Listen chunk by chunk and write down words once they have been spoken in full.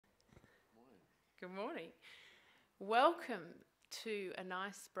Good morning. Welcome to a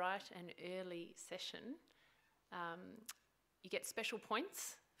nice, bright and early session. You get special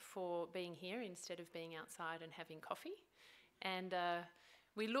points for being here instead of being outside and having coffee. And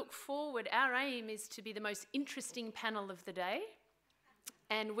we look forward, our aim is to be the most interesting panel of the day.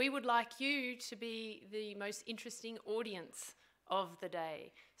 And we would like you to be the most interesting audience of the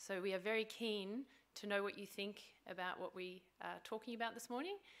day. So we are very keen to know what you think about what we are talking about this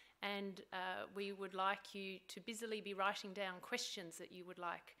morning. And we would like you to busily be writing down questions that you would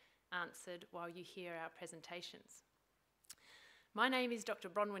like answered while you hear our presentations. My name is Dr.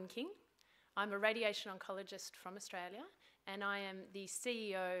 Bronwyn King. I'm a radiation oncologist from Australia, and I am the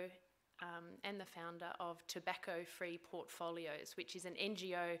CEO and the founder of Tobacco Free Portfolios, which is an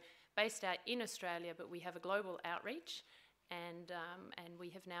NGO based out in Australia, but we have a global outreach, and we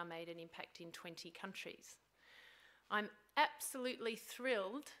have now made an impact in 20 countries. I'm absolutely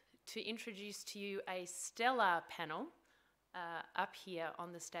thrilled to introduce to you a stellar panel up here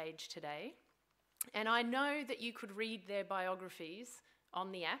on the stage today. And I know that you could read their biographies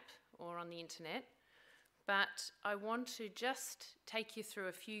on the app or on the internet, but I want to just take you through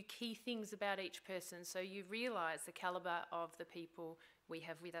a few key things about each person so you realise the calibre of the people we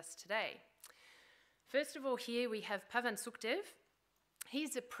have with us today. First of all, here we have Pavan Sukhdev.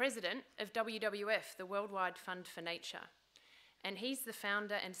 He's the president of WWF, the Worldwide Fund for Nature. And he's the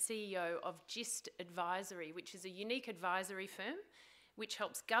founder and CEO of GIST Advisory, which is a unique advisory firm which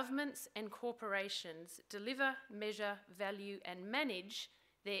helps governments and corporations deliver, measure, value, and manage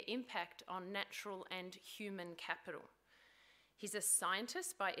their impact on natural and human capital. He's a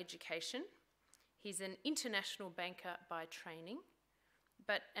scientist by education. He's an international banker by training,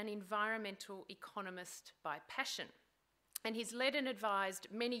 but an environmental economist by passion. And he's led and advised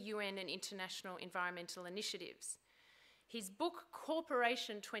many UN and international environmental initiatives. His book,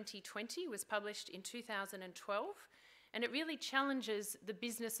 Corporation 2020, was published in 2012, and it really challenges the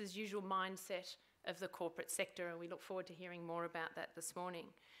business as usual mindset of the corporate sector, and we look forward to hearing more about that this morning.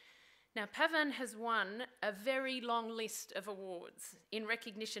 Now, Pavan has won a very long list of awards in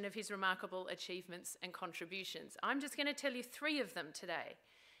recognition of his remarkable achievements and contributions. I'm just going to tell you 3 of them today.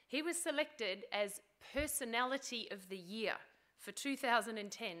 He was selected as Personality of the Year for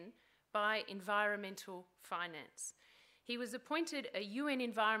 2010 by Environmental Finance. He was appointed a UN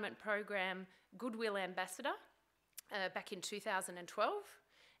Environment Programme Goodwill Ambassador back in 2012.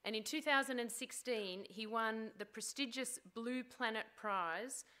 And in 2016, he won the prestigious Blue Planet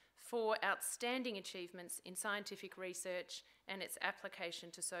Prize for outstanding achievements in scientific research and its application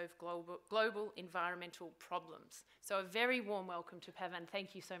to solve global environmental problems. So a very warm welcome to Pavan.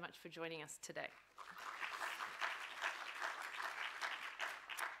 Thank you so much for joining us today.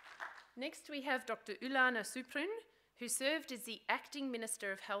 Next, we have Dr. Ulyana Suprun, who served as the Acting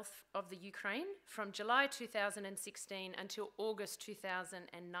Minister of Health of the Ukraine from July 2016 until August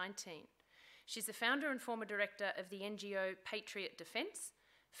 2019. She's the founder and former director of the NGO Patriot Defence,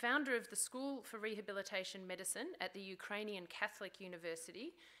 founder of the School for Rehabilitation Medicine at the Ukrainian Catholic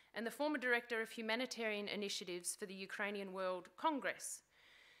University, and the former director of humanitarian initiatives for the Ukrainian World Congress.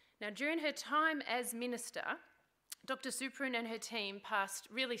 Now, during her time as minister, Dr. Suprun and her team passed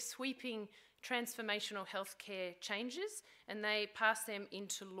really sweeping transformational healthcare changes, and they passed them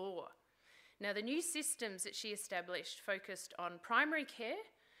into law. Now, the new systems that she established focused on primary care,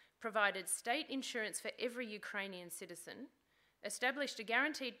 provided state insurance for every Ukrainian citizen, established a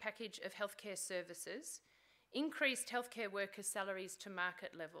guaranteed package of healthcare services, increased healthcare workers' salaries to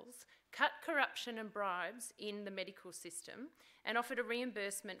market levels, cut corruption and bribes in the medical system, and offered a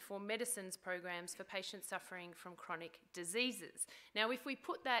reimbursement for medicines programs for patients suffering from chronic diseases. Now, if we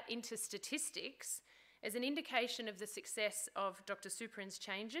put that into statistics, as an indication of the success of Dr. Suprun's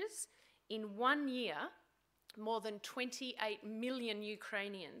changes, in 1 year, more than 28 million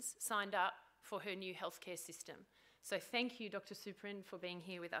Ukrainians signed up for her new healthcare system. So thank you, Dr. Suprun, for being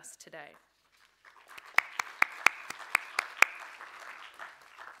here with us today.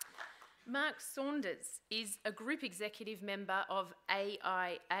 Mark Saunders is a group executive member of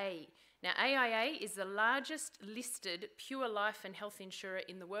AIA. Now, AIA is the largest listed pure life and health insurer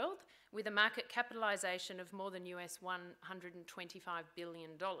in the world, with a market capitalisation of more than US $125 billion.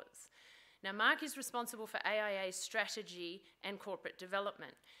 Now, Mark is responsible for AIA's strategy and corporate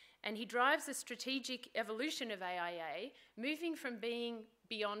development, and he drives the strategic evolution of AIA, moving from being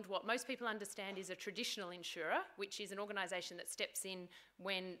beyond what most people understand is a traditional insurer, which is an organisation that steps in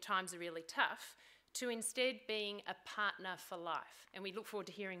when times are really tough, to instead being a partner for life. And we look forward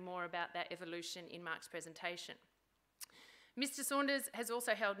to hearing more about that evolution in Mark's presentation. Mr. Saunders has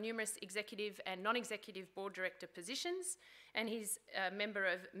also held numerous executive and non-executive board director positions, and he's a member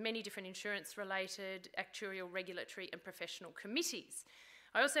of many different insurance-related, actuarial, regulatory and professional committees.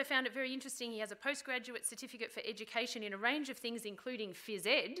 I also found it very interesting, he has a postgraduate certificate for education in a range of things, including phys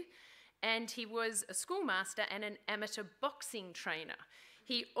ed, and he was a schoolmaster and an amateur boxing trainer.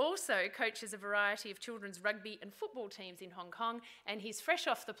 He also coaches a variety of children's rugby and football teams in Hong Kong, and he's fresh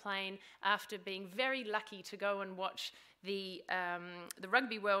off the plane after being very lucky to go and watch the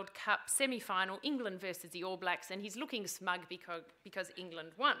Rugby World Cup semi-final, England versus the All Blacks, and he's looking smug because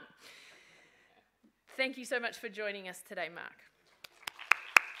England won. Thank you so much for joining us today, Mark.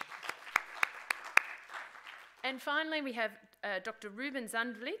 And finally, we have Dr. Ruben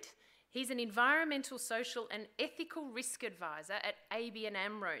Zandvliet. He's an environmental, social and ethical risk advisor at ABN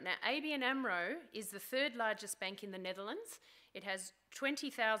AMRO. Now, ABN AMRO is the third largest bank in the Netherlands. It has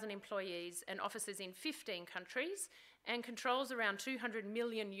 20,000 employees and offices in 15 countries and controls around €200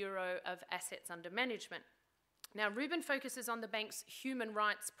 million of assets under management. Now, Ruben focuses on the bank's human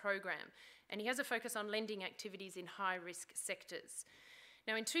rights program, and he has a focus on lending activities in high-risk sectors.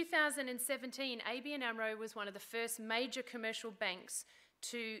 Now, in 2017, ABN AMRO was one of the first major commercial banks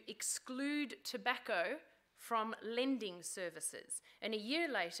to exclude tobacco from lending services. And a year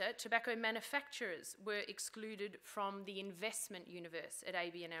later, tobacco manufacturers were excluded from the investment universe at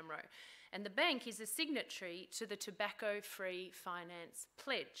ABN AMRO. And the bank is a signatory to the Tobacco-Free Finance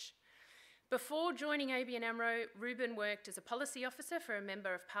Pledge. Before joining ABN AMRO, Ruben worked as a policy officer for a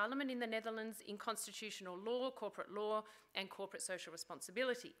Member of Parliament in the Netherlands in constitutional law, corporate law, and corporate social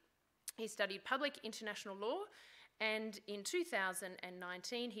responsibility. He studied public international law, and in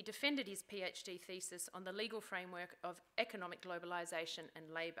 2019, he defended his PhD thesis on the legal framework of economic globalisation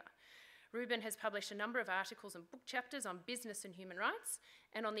and labour. Ruben has published a number of articles and book chapters on business and human rights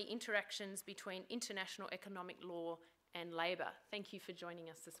and on the interactions between international economic law and labour. Thank you for joining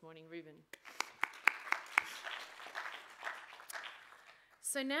us this morning, Ruben.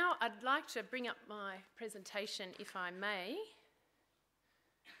 So now I'd like to bring up my presentation, if I may.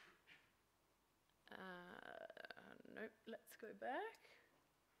 Nope, let's go back.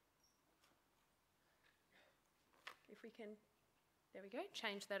 If we can, there we go,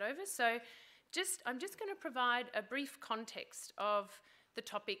 change that over. So I'm just going to provide a brief context of the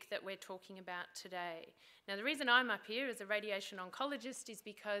topic that we're talking about today. Now, the reason I'm up here as a radiation oncologist is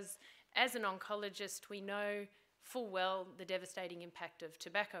because as an oncologist, we know full well the devastating impact of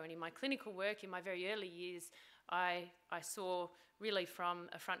tobacco. And in my clinical work, in my very early years, I saw really from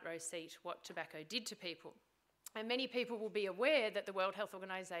a front row seat what tobacco did to people. And many people will be aware that the World Health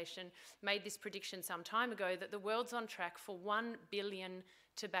Organization made this prediction some time ago that the world's on track for 1 billion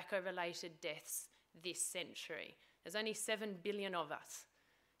tobacco-related deaths this century. There's only 7 billion of us.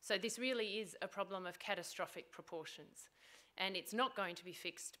 So this really is a problem of catastrophic proportions. And it's not going to be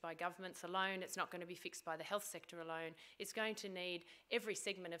fixed by governments alone. It's not going to be fixed by the health sector alone. It's going to need every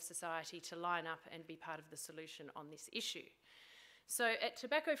segment of society to line up and be part of the solution on this issue. So at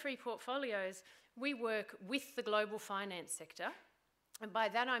Tobacco Free Portfolios, we work with the global finance sector. And by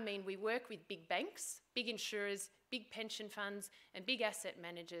that I mean we work with big banks, big insurers, big pension funds, and big asset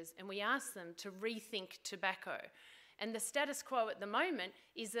managers, and we ask them to rethink tobacco. And the status quo at the moment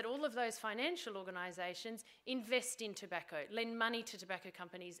is that all of those financial organisations invest in tobacco, lend money to tobacco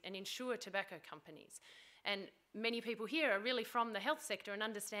companies and insure tobacco companies. And many people here are really from the health sector and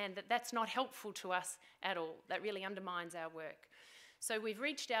understand that that's not helpful to us at all. That really undermines our work. So we've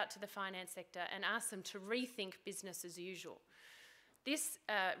reached out to the finance sector and asked them to rethink business as usual. This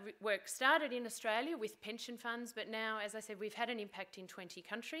work started in Australia with pension funds, but now, as I said, we've had an impact in 20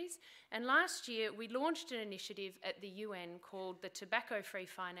 countries. And last year, we launched an initiative at the UN called the Tobacco-Free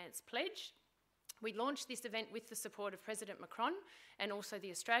Finance Pledge. We launched this event with the support of President Macron and also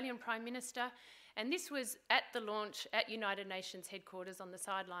the Australian Prime Minister. And this was at the launch at United Nations headquarters on the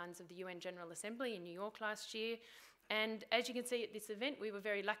sidelines of the UN General Assembly in New York last year. And as you can see at this event, we were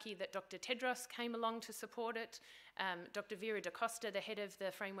very lucky that Dr. Tedros came along to support it. Dr. Vera da Costa, the head of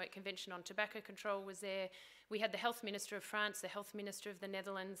the Framework Convention on Tobacco Control, was there. We had the Health Minister of France, the Health Minister of the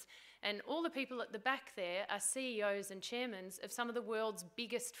Netherlands, and all the people at the back there are CEOs and chairmen of some of the world's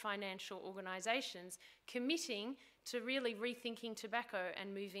biggest financial organisations committing to really rethinking tobacco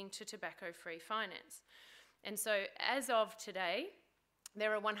and moving to tobacco-free finance. And so as of today,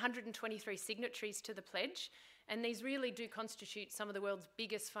 there are 123 signatories to the pledge, and these really do constitute some of the world's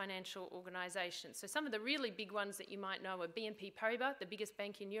biggest financial organisations. So some of the really big ones that you might know are BNP Paribas, the biggest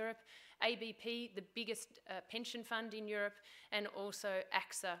bank in Europe, ABP, the biggest pension fund in Europe, and also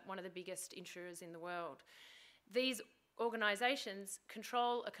AXA, one of the biggest insurers in the world. These organisations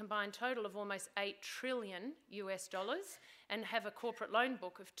control a combined total of almost $8 trillion and have a corporate loan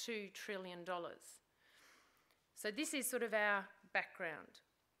book of $2 trillion. So this is sort of our background.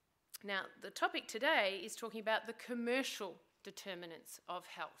 Now, the topic today is talking about the commercial determinants of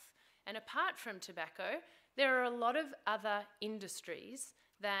health. And apart from tobacco, there are a lot of other industries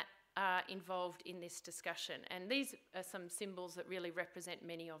that are involved in this discussion. And these are some symbols that really represent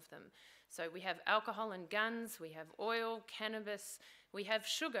many of them. So we have alcohol and guns, we have oil, cannabis, we have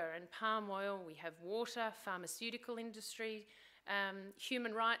sugar and palm oil, we have water, pharmaceutical industry,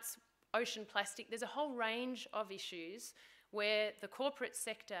 human rights, ocean plastic. There's a whole range of issues where the corporate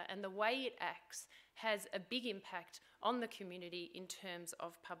sector and the way it acts has a big impact on the community in terms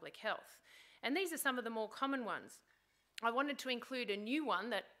of public health. And these are some of the more common ones. I wanted to include a new one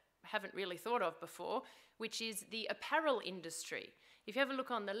that I haven't really thought of before, which is the apparel industry. If you have a look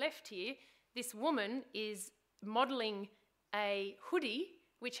on the left here, this woman is modelling a hoodie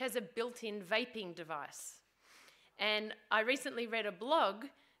which has a built-in vaping device. And I recently read a blog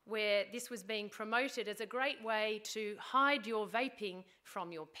where this was being promoted as a great way to hide your vaping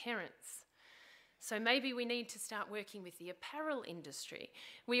from your parents. So maybe we need to start working with the apparel industry.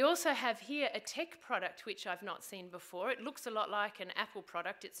 We also have here a tech product which I've not seen before. It looks a lot like an Apple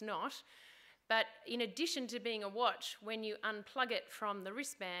product, it's not. But in addition to being a watch, when you unplug it from the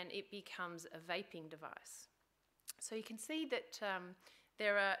wristband, it becomes a vaping device. So you can see that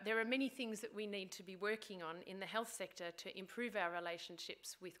there are many things that we need to be working on in the health sector to improve our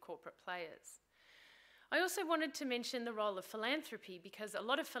relationships with corporate players. I also wanted to mention the role of philanthropy, because a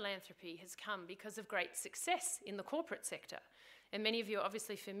lot of philanthropy has come because of great success in the corporate sector. And many of you are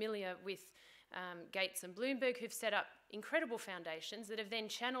obviously familiar with Gates and Bloomberg, who've set up incredible foundations that have then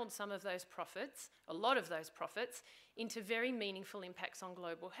channeled some of those profits, a lot of those profits, into very meaningful impacts on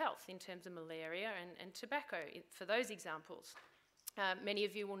global health in terms of malaria and tobacco, for those examples. Many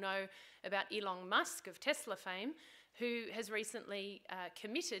of you will know about Elon Musk of Tesla fame, who has recently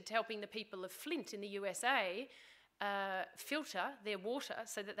committed to helping the people of Flint in the USA filter their water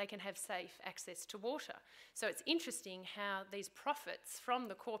so that they can have safe access to water. So it's interesting how these profits from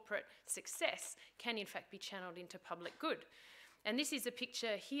the corporate success can in fact be channeled into public good. And this is a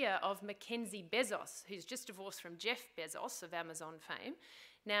picture here of Mackenzie Bezos, who's just divorced from Jeff Bezos of Amazon fame.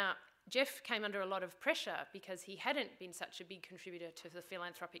 Now, Jeff came under a lot of pressure because he hadn't been such a big contributor to the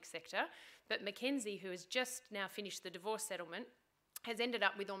philanthropic sector, but Mackenzie, who has just now finished the divorce settlement, has ended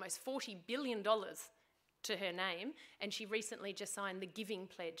up with almost $40 billion to her name, and she recently just signed the Giving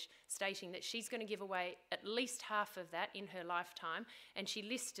Pledge, stating that she's going to give away at least half of that in her lifetime, and she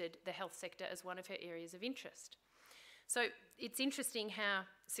listed the health sector as one of her areas of interest. So it's interesting how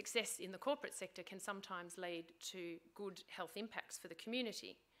success in the corporate sector can sometimes lead to good health impacts for the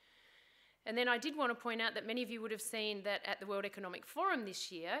community. And then I did want to point out that many of you would have seen that at the World Economic Forum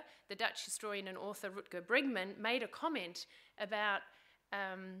this year, the Dutch historian and author Rutger Bregman made a comment about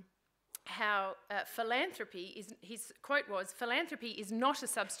how philanthropy is, his quote was, "Philanthropy is not a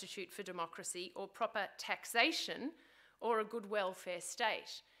substitute for democracy or proper taxation or a good welfare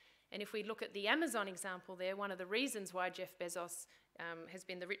state." And if we look at the Amazon example there, one of the reasons why Jeff Bezos has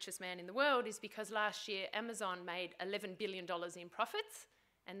been the richest man in the world is because last year Amazon made $11 billion in profits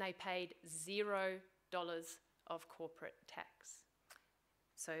and they paid $0 of corporate tax.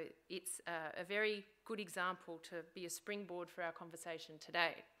 So it's a very good example to be a springboard for our conversation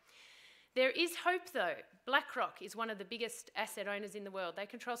today. There is hope though. BlackRock is one of the biggest asset owners in the world. They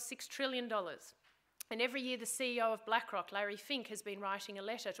control $6 trillion. And every year the CEO of BlackRock, Larry Fink, has been writing a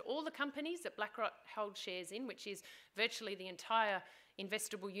letter to all the companies that BlackRock holds shares in, which is virtually the entire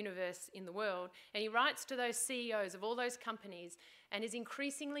investable universe in the world. And he writes to those CEOs of all those companies and is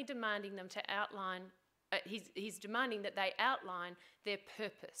increasingly demanding them to outline, he's demanding that they outline their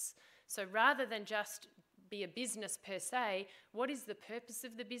purpose. So rather than just be a business per se, what is the purpose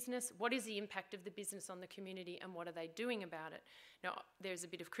of the business? What is the impact of the business on the community, and what are they doing about it? Now, there's a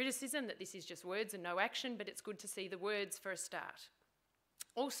bit of criticism that this is just words and no action, but it's good to see the words for a start.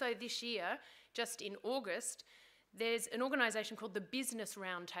 Also this year, just in August, there's an organisation called the Business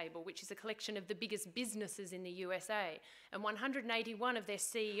Roundtable, which is a collection of the biggest businesses in the USA. And 181 of their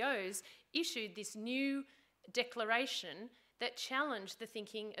CEOs issued this new declaration that challenged the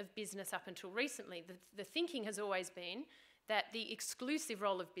thinking of business up until recently. The thinking has always been that the exclusive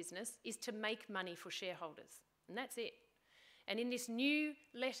role of business is to make money for shareholders, and that's it. And in this new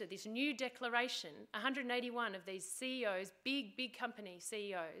letter, this new declaration, 181 of these CEOs, big company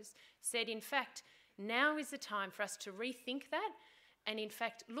CEOs, said, in fact, now is the time for us to rethink that and, in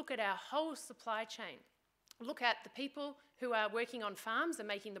fact, look at our whole supply chain. Look at the people who are working on farms and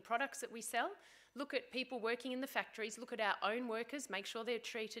making the products that we sell. Look at people working in the factories. Look at our own workers. Make sure they're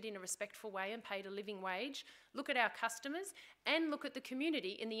treated in a respectful way and paid a living wage. Look at our customers and look at the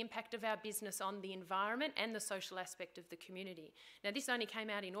community and the impact of our business on the environment and the social aspect of the community. Now, this only came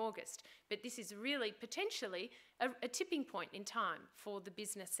out in August, but this is really potentially a tipping point in time for the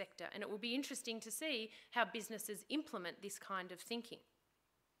business sector, and it will be interesting to see how businesses implement this kind of thinking.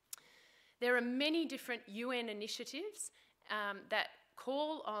 There are many different UN initiatives that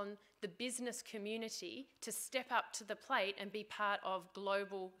call on the business community to step up to the plate and be part of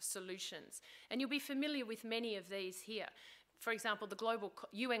global solutions. And you'll be familiar with many of these here. For example, the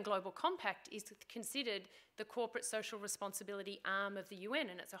UN Global Compact is considered the corporate social responsibility arm of the UN,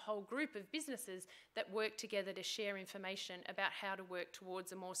 and it's a whole group of businesses that work together to share information about how to work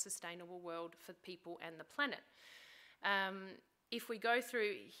towards a more sustainable world for people and the planet. If we go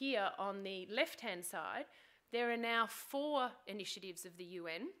through here on the left-hand side, there are now 4 initiatives of the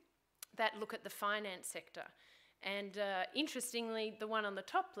UN that look at the finance sector. And interestingly, the one on the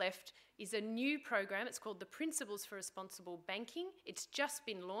top left is a new program. It's called the Principles for Responsible Banking. It's just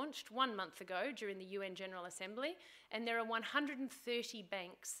been launched 1 month ago during the UN General Assembly, and there are 130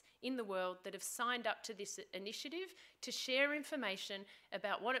 banks in the world that have signed up to this initiative to share information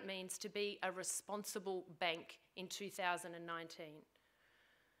about what it means to be a responsible bank in 2019.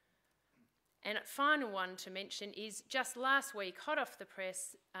 And a final one to mention is just last week, hot off the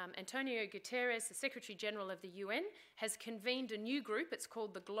press, Antonio Guterres, the Secretary General of the UN, has convened a new group. It's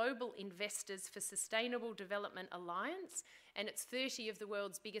called the Global Investors for Sustainable Development Alliance, and it's 30 of the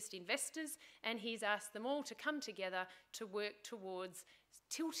world's biggest investors, and he's asked them all to come together to work towards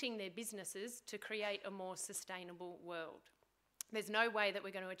tilting their businesses to create a more sustainable world. There's no way that we're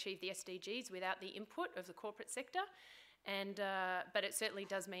going to achieve the SDGs without the input of the corporate sector. But it certainly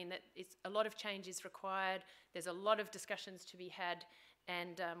does mean that a lot of change is required. There's a lot of discussions to be had,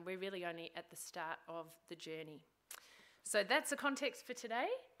 and we're really only at the start of the journey. So that's the context for today.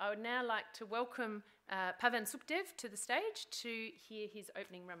 I would now like to welcome Pavan Sukhdev to the stage to hear his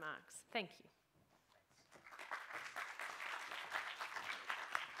opening remarks. Thank you.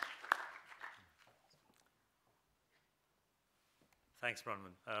 Thanks,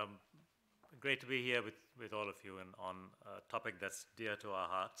 Bronwyn. Great to be here with all of you and on a topic that's dear to our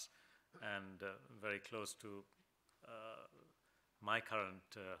hearts and very close to my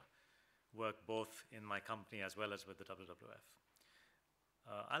current work, both in my company as well as with the WWF.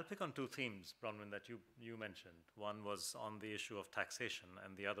 I'll pick on 2 themes, Bronwyn, that you mentioned. One was on the issue of taxation,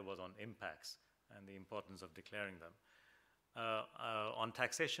 and the other was on impacts and the importance of declaring them. On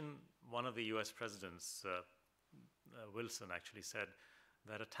taxation, one of the US presidents, Wilson, actually said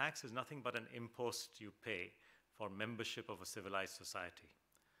that a tax is nothing but an impost you pay for membership of a civilized society.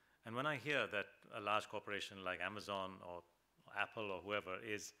 And when I hear that a large corporation like Amazon or Apple or whoever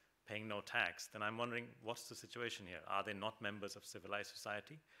is paying no tax, then I'm wondering, what's the situation here? Are they not members of civilized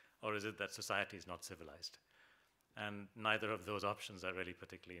society, or is it that society is not civilized? And neither of those options are really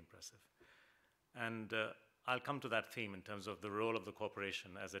particularly impressive. And I'll come to that theme in terms of the role of the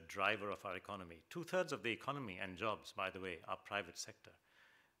corporation as a driver of our economy. 2/3 of the economy and jobs, by the way, are private sector.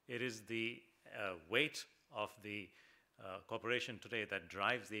 It is the weight of the corporation today that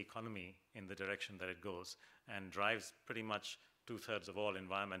drives the economy in the direction that it goes and drives pretty much 2/3 of all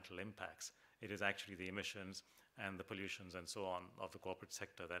environmental impacts. It is actually the emissions and the pollutions and so on of the corporate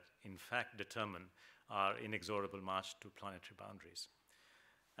sector that in fact determine our inexorable march to planetary boundaries.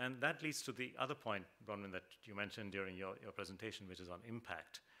 And that leads to the other point, Bronwyn, that you mentioned during your presentation, which is on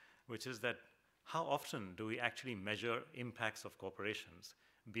impact, which is that how often do we actually measure impacts of corporations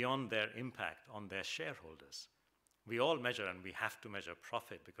beyond their impact on their shareholders? We all measure, and we have to measure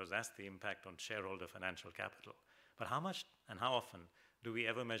profit because that's the impact on shareholder financial capital. But how much and how often do we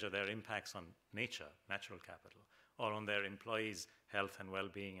ever measure their impacts on nature, natural capital, or on their employees' health and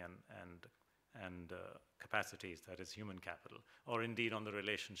well-being and capacities, that is human capital, or indeed on the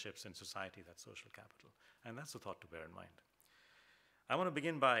relationships in society, that's social capital? And that's a thought to bear in mind. I want to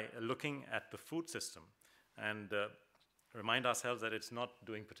begin by looking at the food system and remind ourselves that it's not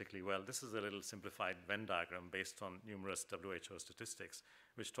doing particularly well. This is a little simplified Venn diagram based on numerous WHO statistics,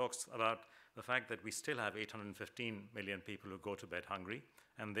 which talks about the fact that we still have 815 million people who go to bed hungry,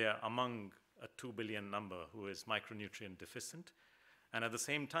 and they are among a 2 billion number who is micronutrient deficient. And at the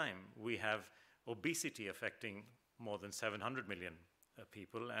same time, we have obesity affecting more than 700 million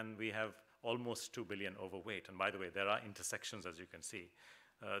people, and we have almost 2 billion overweight. And by the way, there are intersections, as you can see.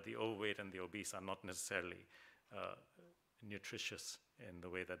 The overweight and the obese are not necessarily nutritious in the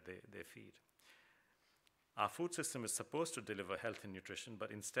way that they feed. Our food system is supposed to deliver health and nutrition,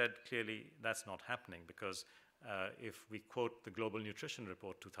 but instead, clearly, that's not happening because if we quote the Global Nutrition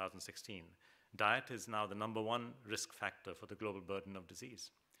Report 2016, diet is now the #1 risk factor for the global burden of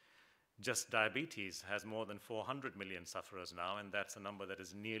disease. Just diabetes has more than 400 million sufferers now, and that's a number that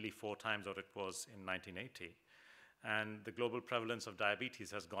is nearly 4 times what it was in 1980. And the global prevalence of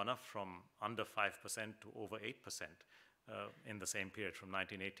diabetes has gone up from under 5% to over 8% in the same period from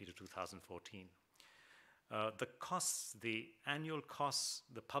 1980 to 2014. The costs, the annual costs,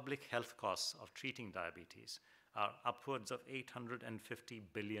 the public health costs of treating diabetes are upwards of $850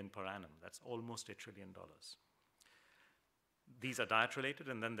 billion per annum. That's almost $1 trillion. These are diet-related,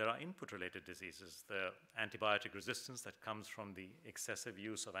 and then there are input-related diseases. The antibiotic resistance that comes from the excessive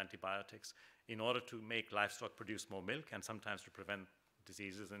use of antibiotics in order to make livestock produce more milk and sometimes to prevent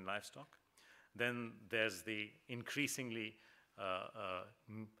diseases in livestock. Then there's the increasingly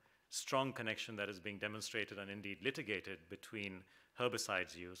strong connection that is being demonstrated and indeed litigated between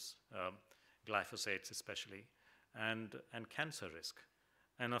herbicides use, glyphosates especially, and cancer risk.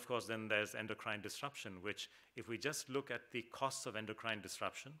 And of course, then there's endocrine disruption, which if we just look at the costs of endocrine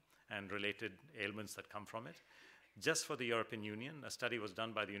disruption and related ailments that come from it, just for the European Union, a study was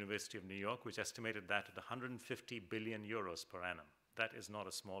done by the University of New York, which estimated that at 150 billion euros per annum. That is not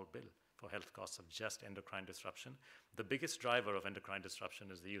a small bill for health costs of just endocrine disruption. The biggest driver of endocrine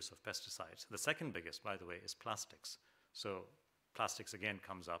disruption is the use of pesticides. The second biggest, by the way, is plastics. So plastics again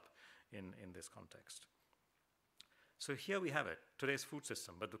comes up in this context. So here we have it, today's food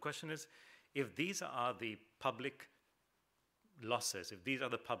system. But the question is, if these are the public losses, if these are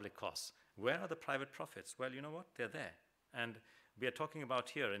the public costs, where are the private profits? Well, you know what? They're there. And we are talking about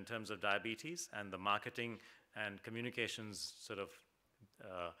here in terms of diabetes and the marketing and communications sort of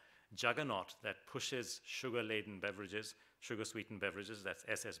juggernaut that pushes sugar-laden beverages, sugar-sweetened beverages, that's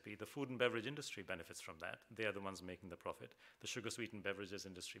SSB. The food and beverage industry benefits from that. They are the ones making the profit. The sugar-sweetened beverages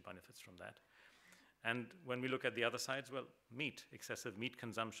industry benefits from that. And when we look at the other sides, well, meat, excessive meat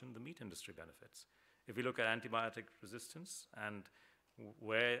consumption, the meat industry benefits. If we look at antibiotic resistance and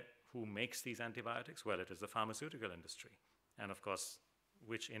who makes these antibiotics, well, it is the pharmaceutical industry. And of course,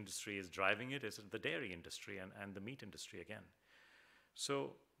 which industry is driving it? Is it the dairy industry and the meat industry again?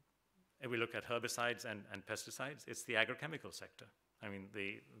 So if we look at herbicides and pesticides, it's the agrochemical sector. I mean,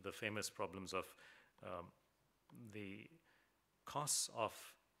 the famous problems of the costs of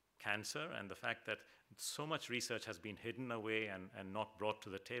cancer and the fact that so much research has been hidden away and not brought to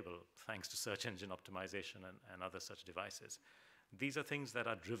the table thanks to search engine optimization and other such devices. These are things that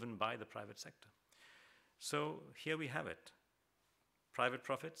are driven by the private sector. So here we have it. Private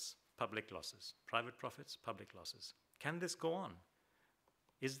profits, public losses. Private profits, public losses. Can this go on?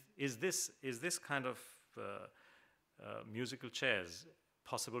 Is this kind of musical chairs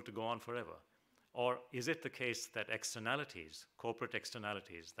possible to go on forever? Or is it the case that externalities, corporate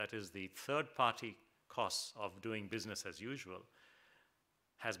externalities, that is the third-party costs of doing business as usual,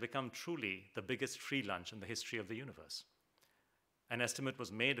 has become truly the biggest free lunch in the history of the universe? An estimate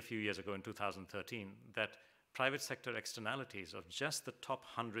was made a few years ago in 2013 that private sector externalities of just the top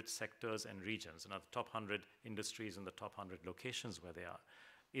 100 sectors and regions, and the top 100 industries and the top 100 locations where they are,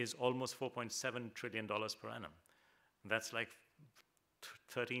 is almost $4.7 trillion per annum. That's like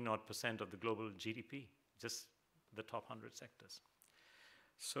 13% of the global GDP, just the top 100 sectors.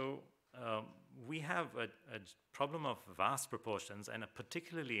 So we have a problem of vast proportions, and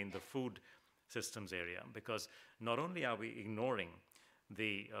particularly in the food systems area, because not only are we ignoring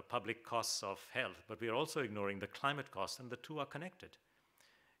the public costs of health, but we are also ignoring the climate costs, and the two are connected.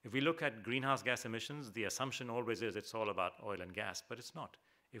 If we look at greenhouse gas emissions, the assumption always is it's all about oil and gas, but it's not.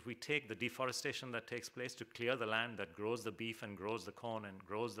 If we take the deforestation that takes place to clear the land that grows the beef and grows the corn and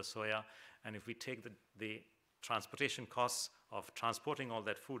grows the soya, and if we take the transportation costs of transporting all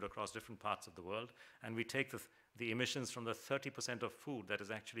that food across different parts of the world, and we take the emissions from the 30% of food that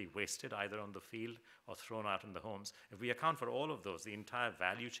is actually wasted either on the field or thrown out in the homes, if we account for all of those, the entire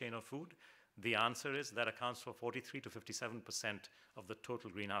value chain of food, the answer is that accounts for 43 to 57% of the total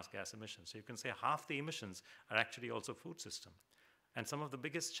greenhouse gas emissions. So you can say half the emissions are actually also food system. And some of the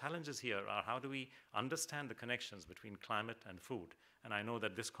biggest challenges here are how do we understand the connections between climate and food? And I know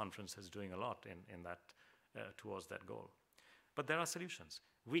that this conference is doing a lot in that, towards that goal. But there are solutions.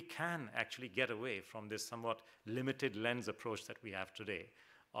 We can actually get away from this somewhat limited lens approach that we have today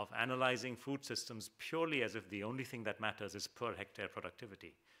of analyzing food systems purely as if the only thing that matters is per hectare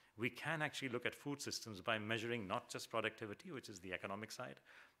productivity. We can actually look at food systems by measuring not just productivity, which is the economic side,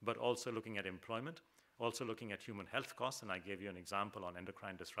 but also looking at employment, also looking at human health costs, and I gave you an example on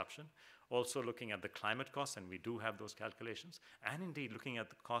endocrine disruption, also looking at the climate costs, and we do have those calculations, and indeed looking at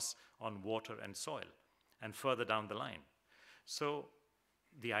the costs on water and soil. and further down the line. So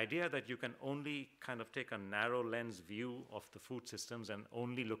the idea that you can only kind of take a narrow lens view of the food systems and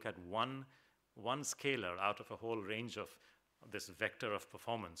only look at one scalar out of a whole range of this vector of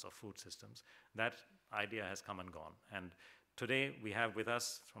performance of food systems, that idea has come and gone. And today we have with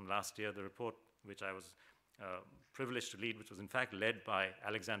us from last year the report which I was privileged to lead, which was in fact led by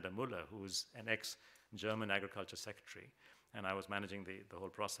Alexander Müller, who is an ex-German agriculture secretary, and I was managing the whole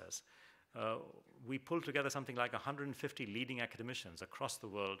process. We pulled together something like 150 leading academicians across the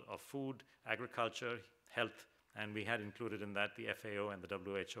world of food, agriculture, health, and we had included in that the FAO and the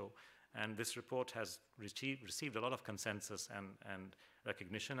WHO. And this report has received a lot of consensus and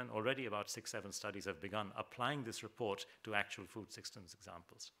recognition, and already about 6-7 studies have begun applying this report to actual food systems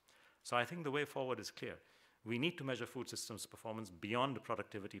examples. So I think the way forward is clear. We need to measure food systems performance beyond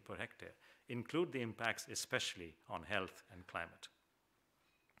productivity per hectare, include the impacts especially on health and climate.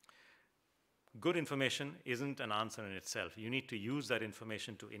 Good information isn't an answer in itself. You need to use that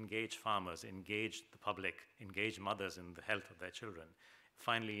information to engage farmers, engage the public, engage mothers in the health of their children,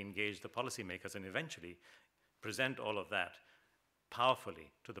 finally engage the policymakers, and eventually present all of that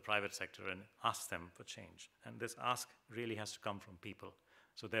powerfully to the private sector and ask them for change. And this ask really has to come from people.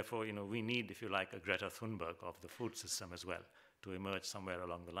 So therefore, we need, if you like, a Greta Thunberg of the food system as well to emerge somewhere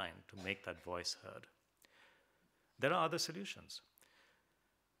along the line to make that voice heard. There are other solutions.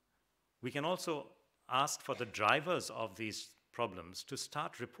 We can also ask for the drivers of these problems to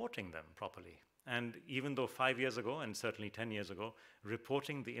start reporting them properly. And even though 5 years ago, and certainly 10 years ago,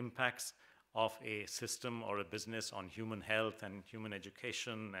 reporting the impacts of a system or a business on human health and human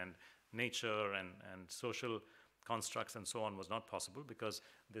education and nature and social constructs and so on was not possible, because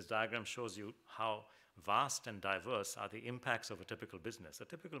this diagram shows you how vast and diverse are the impacts of a typical business. A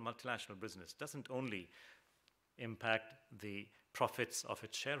typical multinational business doesn't only impact the profits of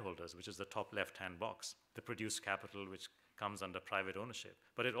its shareholders, which is the top left-hand box, the produced capital which comes under private ownership,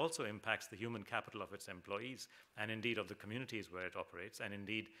 but it also impacts the human capital of its employees and indeed of the communities where it operates, and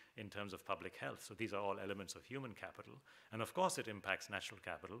indeed in terms of public health. So these are all elements of human capital. And of course it impacts natural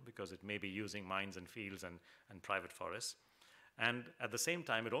capital, because it may be using mines and fields and private forests. And at the same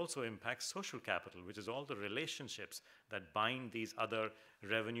time, it also impacts social capital, which is all the relationships that bind these other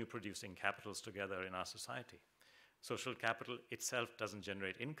revenue-producing capitals together in our society. Social capital itself doesn't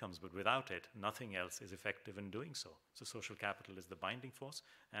generate incomes, but without it, nothing else is effective in doing so. So social capital is the binding force,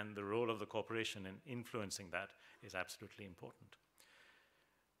 and the role of the corporation in influencing that is absolutely important.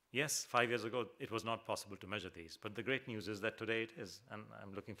 Yes, 5 years ago, it was not possible to measure these, but the great news is that today it is. And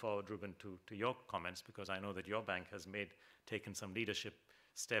I'm looking forward, Ruben, to your comments, because I know that your bank has taken some leadership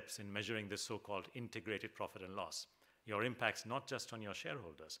steps in measuring this so-called integrated profit and loss. Your impacts not just on your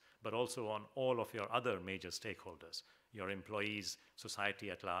shareholders, but also on all of your other major stakeholders, your employees,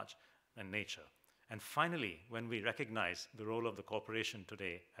 society at large, and nature. And finally, when we recognize the role of the corporation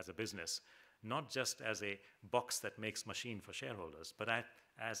today as a business, not just as a box that makes machine for shareholders, but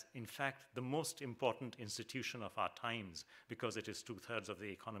as, in fact, the most important institution of our times, because it is 2/3 of the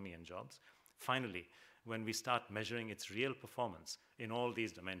economy and jobs. Finally, when we start measuring its real performance in all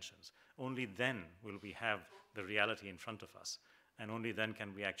these dimensions, only then will we have the reality in front of us, and only then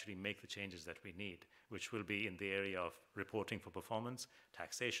can we actually make the changes that we need, which will be in the area of reporting for performance,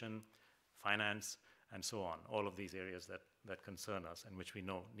 taxation, finance, and so on, all of these areas that concern us and which we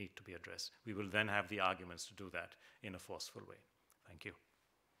know need to be addressed. We will then have the arguments to do that in a forceful way. Thank you.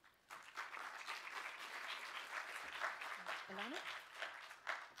 Ilana?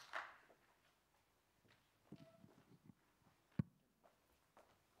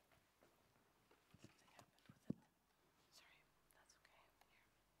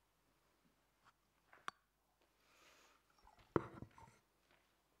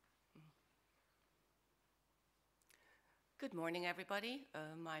 Good morning, everybody.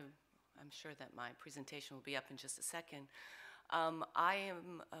 I'm sure that my presentation will be up in just a second. I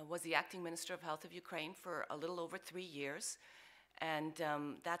was the acting Minister of Health of Ukraine for a little over 3 years, and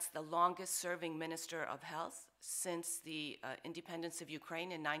that's the longest serving Minister of Health since the independence of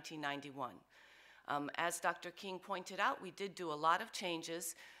Ukraine in 1991. As Dr. King pointed out, we did do a lot of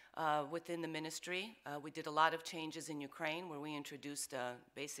changes within the ministry. We did a lot of changes in Ukraine, where we introduced,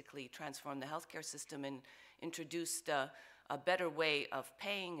 basically transformed the healthcare system and introduced a better way of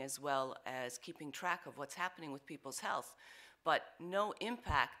paying, as well as keeping track of what's happening with people's health. But no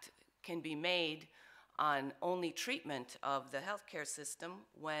impact can be made on only treatment of the healthcare system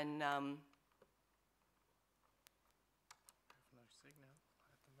when No signal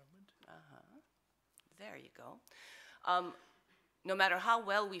at the moment. there you go. No matter how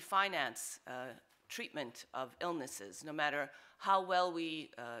well we finance treatment of illnesses, no matter how well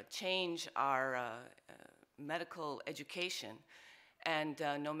we change our medical education. And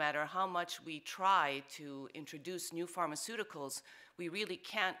no matter how much we try to introduce new pharmaceuticals, we really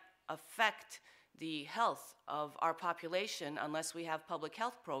can't affect the health of our population unless we have public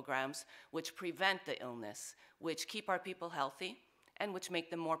health programs which prevent the illness, which keep our people healthy, and which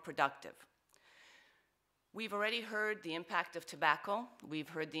make them more productive. We've already heard the impact of tobacco. We've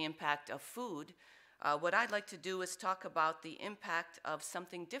heard the impact of food. What I'd like to do is talk about the impact of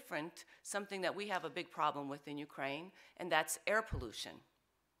something different, something that we have a big problem with in Ukraine, and that's air pollution.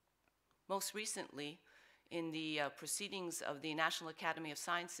 Most recently, in the proceedings of the National Academy of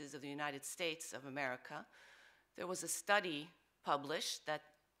Sciences of the United States of America, there was a study published that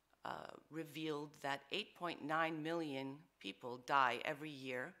revealed that 8.9 million people die every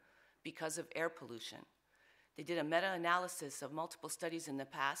year because of air pollution. They did a meta-analysis of multiple studies in the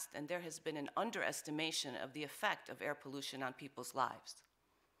past, and there has been an underestimation of the effect of air pollution on people's lives.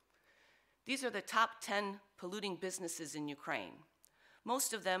 These are the top 10 polluting businesses in Ukraine.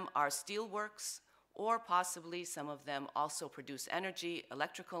 Most of them are steelworks, or possibly some of them also produce energy,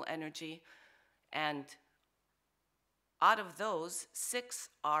 electrical energy, and out of those, 6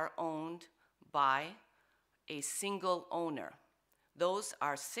 are owned by a single owner. Those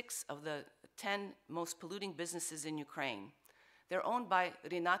are 6 of the 10 most polluting businesses in Ukraine. They're owned by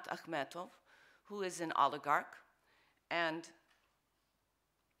Rinat Akhmetov, who is an oligarch, and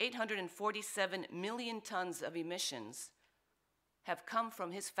 847 million tons of emissions have come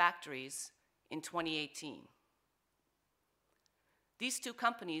from his factories in 2018. These 2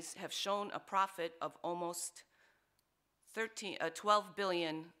 companies have shown a profit of almost $12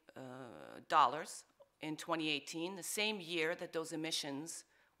 billion in 2018, the same year that those emissions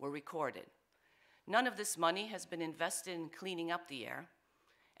were recorded. None of this money has been invested in cleaning up the air,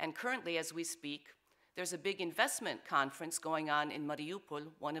 and currently, as we speak, there's a big investment conference going on in Mariupol,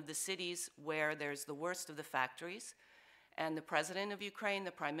 one of the cities where there's the worst of the factories, and the President of Ukraine,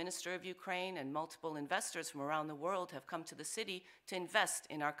 the Prime Minister of Ukraine, and multiple investors from around the world have come to the city to invest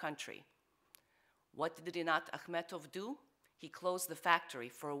in our country. What did Rinat Akhmetov do? He closed the factory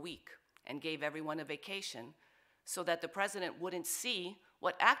for a week and gave everyone a vacation so that the president wouldn't see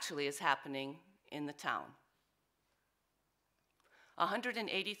what actually is happening in the town.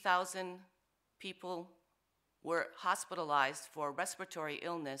 180,000 people were hospitalized for respiratory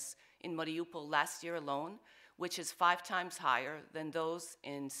illness in Mariupol last year alone, which is 5 times higher than those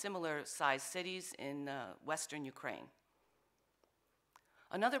in similar-sized cities in Western Ukraine.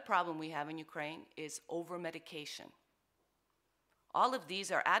 Another problem we have in Ukraine is over-medication. All of these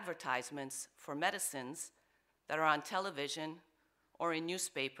are advertisements for medicines that are on television or in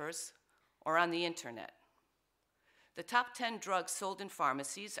newspapers or on the internet. The top 10 drugs sold in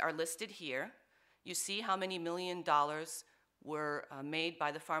pharmacies are listed here. You see how many $1 million were made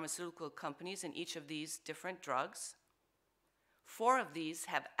by the pharmaceutical companies in each of these different drugs. 4 of these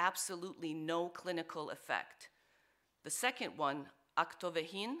have absolutely no clinical effect. The second one,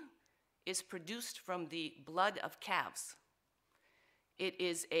 Actovegin, is produced from the blood of calves. It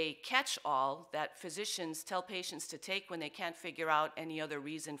is a catch-all that physicians tell patients to take when they can't figure out any other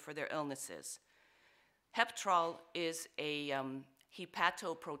reason for their illnesses. Heptrol is a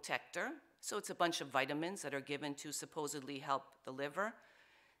hepatoprotector, so it's a bunch of vitamins that are given to supposedly help the liver.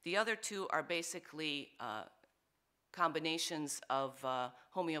 The other 2 are basically combinations of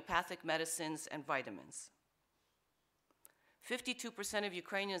homeopathic medicines and vitamins. 52% of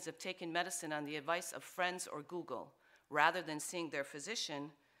Ukrainians have taken medicine on the advice of friends or Google, rather than seeing their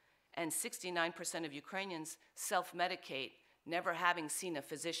physician, and 69% of Ukrainians self-medicate, never having seen a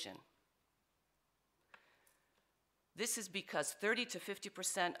physician. This is because 30 to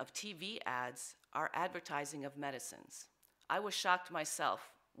 50% of TV ads are advertising of medicines. I was shocked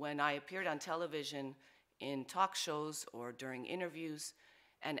myself when I appeared on television in talk shows or during interviews,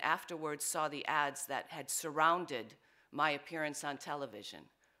 and afterwards saw the ads that had surrounded my appearance on television.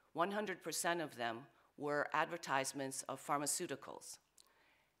 100% of them were advertisements of pharmaceuticals.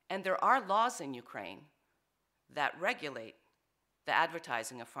 And there are laws in Ukraine that regulate the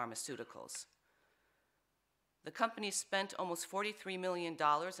advertising of pharmaceuticals. The company spent almost $43 million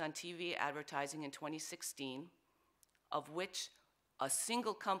on TV advertising in 2016, of which a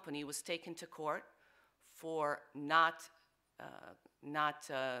single company was taken to court for not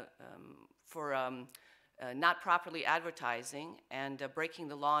properly advertising and breaking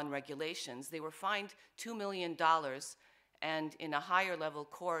the law and regulations. They were fined $2 million, and in a higher level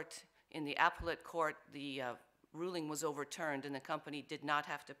court, in the appellate court, the ruling was overturned and the company did not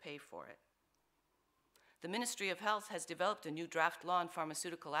have to pay for it. The Ministry of Health has developed a new draft law on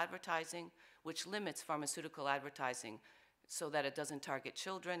pharmaceutical advertising, which limits pharmaceutical advertising so that it doesn't target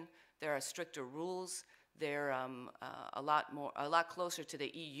children. There are stricter rules. They're a lot closer to the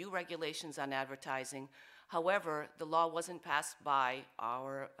EU regulations on advertising. However, the law wasn't passed by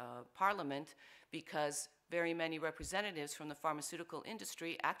our parliament because very many representatives from the pharmaceutical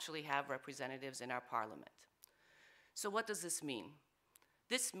industry actually have representatives in our parliament. So what does this mean?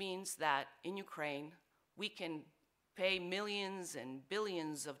 This means that in Ukraine, we can pay millions and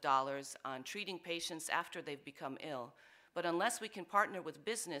billions of dollars on treating patients after they've become ill, but unless we can partner with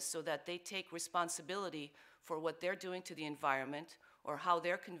business so that they take responsibility for what they're doing to the environment or how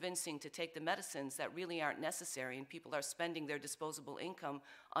they're convincing to take the medicines that really aren't necessary and people are spending their disposable income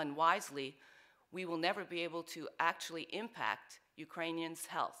unwisely, we will never be able to actually impact Ukrainians'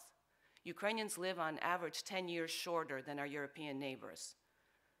 health. Ukrainians live on average 10 years shorter than our European neighbors.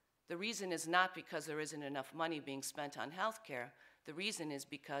 The reason is not because there isn't enough money being spent on healthcare. The reason is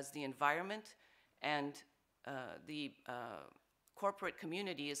because the environment and the corporate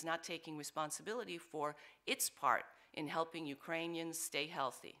community is not taking responsibility for its part in helping Ukrainians stay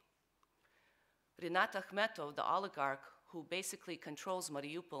healthy. Rinat Akhmetov, the oligarch who basically controls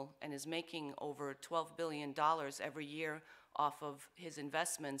Mariupol and is making over $12 billion every year off of his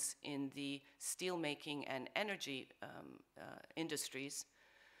investments in the steelmaking and energy industries,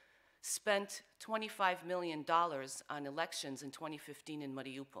 spent $25 million on elections in 2015 in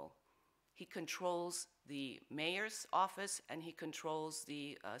Mariupol. He controls the mayor's office and he controls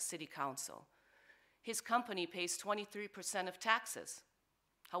the city council. His company pays 23% of taxes.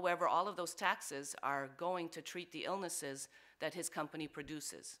 However, all of those taxes are going to treat the illnesses that his company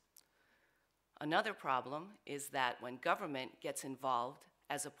produces. Another problem is that when government gets involved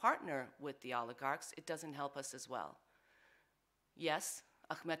as a partner with the oligarchs, it doesn't help us as well. Yes,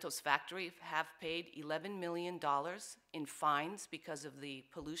 Akhmetov's factory have paid $11 million in fines because of the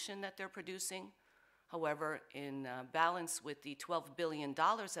pollution that they're producing. However, in balance with the $12 billion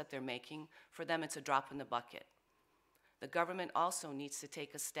that they're making, for them it's a drop in the bucket. The government also needs to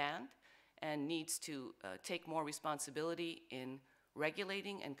take a stand and needs to take more responsibility in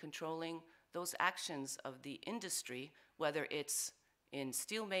regulating and controlling those actions of the industry, whether it's in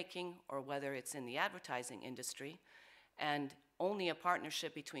steelmaking or whether it's in the advertising industry, and only a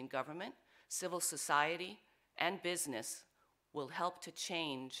partnership between government, civil society, and business will help to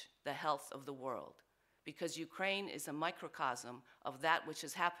change the health of the world, because Ukraine is a microcosm of that which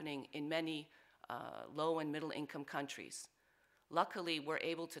is happening in many low and middle income countries. Luckily, we're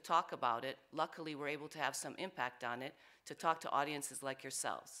able to talk about it. Luckily, we're able to have some impact on it, to talk to audiences like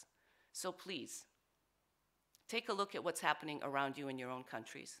yourselves. So please, take a look at what's happening around you in your own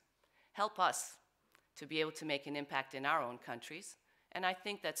countries. Help us to be able to make an impact in our own countries. And I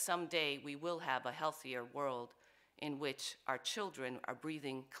think that someday we will have a healthier world in which our children are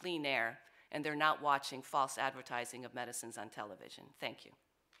breathing clean air and they're not watching false advertising of medicines on television. Thank you.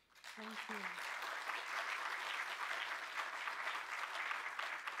 Thank you.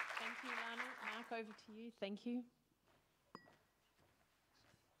 Thank you, Lana. Mark, over to you. Thank you.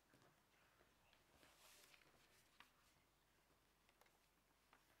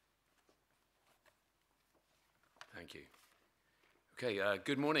 Thank you. Okay,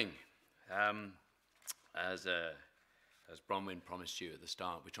 good morning. As Bronwyn promised you at the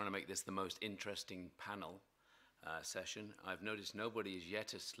start, we're trying to make this the most interesting panel session. I've noticed nobody is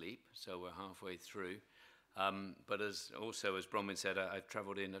yet asleep, so we're halfway through. But as Bronwyn said, I've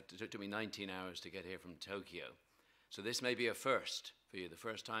traveled in, it took me 19 hours to get here from Tokyo. So this may be a first for you, the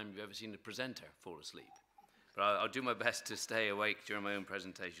first time you've ever seen a presenter fall asleep. But I'll do my best to stay awake during my own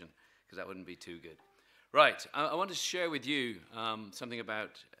presentation, because that wouldn't be too good. Right, I want to share with you something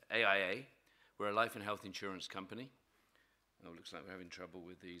about AIA. We're a life and health insurance company. Oh, looks like we're having trouble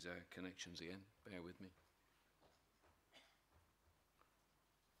with these connections again. Bear with me.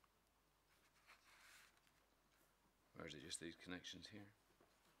 Or is it just these connections here?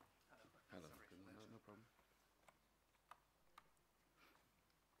 Hello. No problem.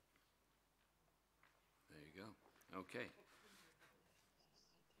 There you go. Okay.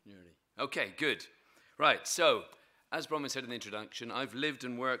 Nearly. Okay, good. Right, so, as Bronwyn said in the introduction, I've lived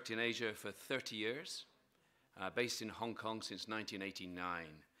and worked in Asia for 30 years, based in Hong Kong since 1989.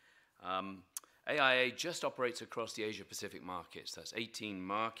 AIA just operates across the Asia-Pacific markets. That's 18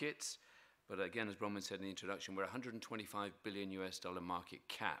 markets, but again, as Bronwyn said in the introduction, we're a $125 billion US market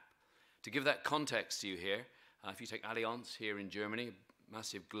cap. To give that context to you here, if you take Allianz here in Germany, a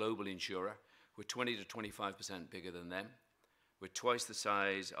massive global insurer, we're 20 to 25% bigger than them. We're twice the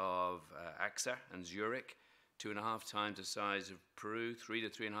size of AXA and Zurich, 2.5 times the size of Peru, 3 to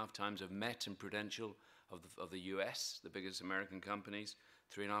 3.5 times of Met and Prudential of the US, the biggest American companies,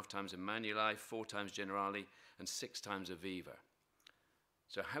 3.5 times of Manulife, 4 times Generali, and 6 times Aviva.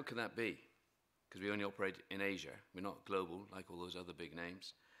 So how can that be? because we only operate in Asia. We're not global like all those other big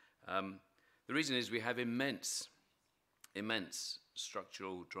names. The reason is we have immense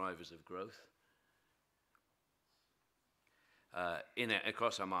structural drivers of growth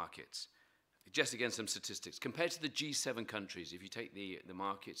across our markets. Just again, some statistics. Compared to the G7 countries, if you take the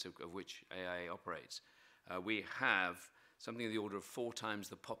markets of which AIA operates, we have something in the order of 4 times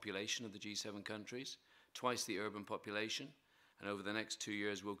the population of the G7 countries, twice the urban population, and over the next 2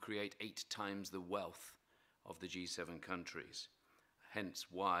 years we'll create 8 times the wealth of the G7 countries. Hence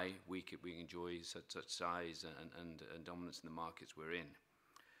why we enjoy such size and dominance in the markets we're in.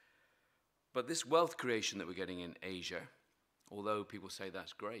 But this wealth creation that we're getting in Asia, although people say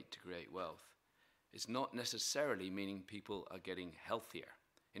that's great to create wealth, it's not necessarily meaning people are getting healthier.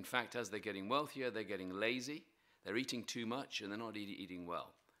 In fact, as they're getting wealthier, they're getting lazy, they're eating too much, and they're not eating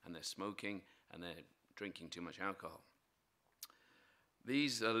well, and they're smoking, and they're drinking too much alcohol.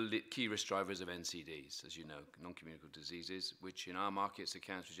 These are key risk drivers of NCDs, as you know, non-communicable diseases, which in our markets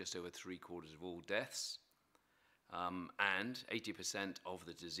accounts for just over 3/4 of all deaths, and 80% of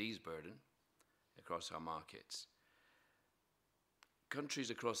the disease burden across our markets. Countries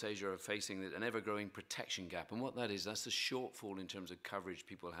across Asia are facing an ever-growing protection gap, and what that is, that's the shortfall in terms of coverage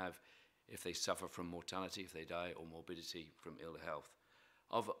people have if they suffer from mortality, if they die, or morbidity from ill health,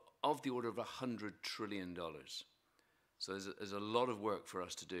 of the order of $100 trillion. So there's a lot of work for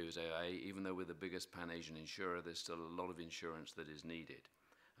us to do as AIA. Even though we're the biggest Pan-Asian insurer, there's still a lot of insurance that is needed.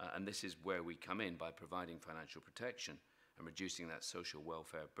 And this is where we come in by providing financial protection and reducing that social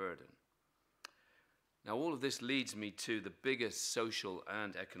welfare burden. Now, all of this leads me to the biggest social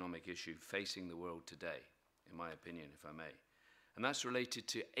and economic issue facing the world today, in my opinion, if I may. And that's related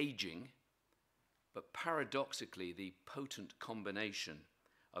to aging, but paradoxically, the potent combination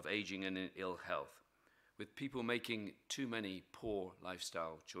of aging and ill health, with people making too many poor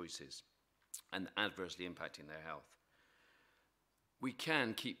lifestyle choices and adversely impacting their health. We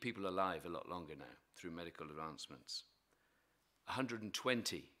can keep people alive a lot longer now through medical advancements.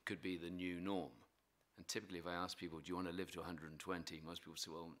 120 could be the new norm. And typically if I ask people, do you want to live to 120? Most people say,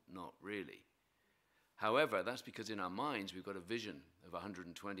 well, not really. However, that's because in our minds we've got a vision of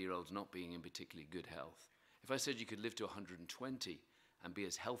 120-year-olds not being in particularly good health. If I said you could live to 120 and be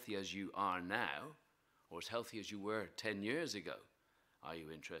as healthy as you are now, or as healthy as you were 10 years ago, are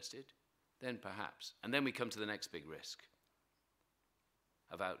you interested? Then perhaps. And then we come to the next big risk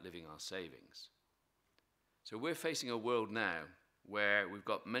of outliving our savings. So we're facing a world now where we've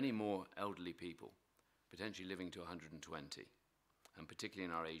got many more elderly people, potentially living to 120, and particularly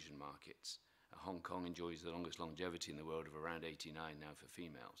in our Asian markets. Hong Kong enjoys the longest longevity in the world of around 89 now for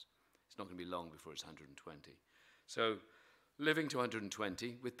females. It's not going to be long before it's 120. So living to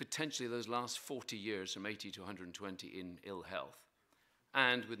 120 with potentially those last 40 years from 80 to 120 in ill health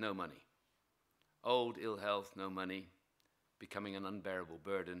and with no money. Old, ill health, no money, becoming an unbearable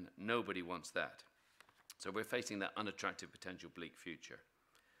burden. Nobody wants that. So we're facing that unattractive potential bleak future.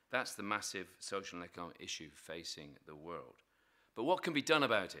 That's the massive social and economic issue facing the world. But what can be done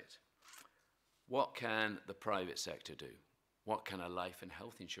about it? What can the private sector do? What can a life and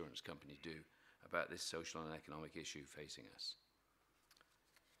health insurance company do about this social and economic issue facing us?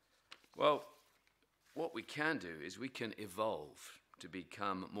 Well, what we can do is we can evolve to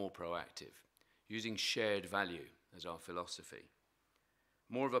become more proactive, using shared value as our philosophy.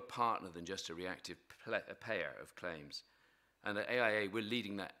 More of a partner than just a reactive payer of claims. And at AIA, we're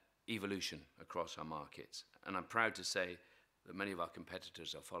leading that evolution across our markets. And I'm proud to say that many of our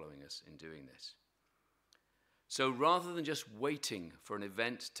competitors are following us in doing this. So rather than just waiting for an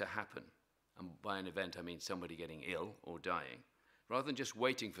event to happen, and by an event I mean somebody getting ill or dying, rather than just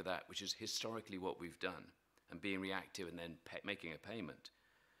waiting for that, which is historically what we've done, and being reactive and then making a payment,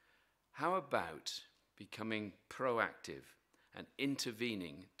 how about becoming proactive and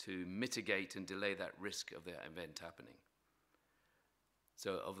intervening to mitigate and delay that risk of that event happening?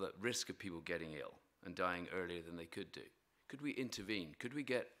 So of the risk of people getting ill and dying earlier than they could do. Could we intervene? Could we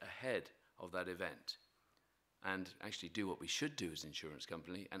get ahead of that event and actually do what we should do as an insurance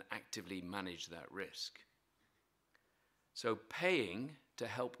company and actively manage that risk? So paying to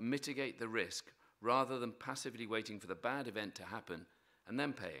help mitigate the risk rather than passively waiting for the bad event to happen and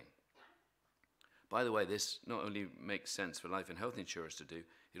then paying. By the way, this not only makes sense for life and health insurers to do,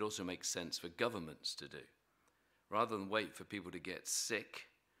 it also makes sense for governments to do. Rather than wait for people to get sick,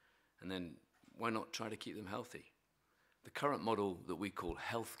 and then why not try to keep them healthy? The current model that we call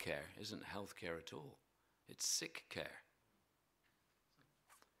healthcare isn't healthcare at all. It's sick care.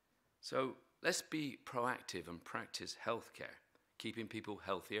 So let's be proactive and practice healthcare, keeping people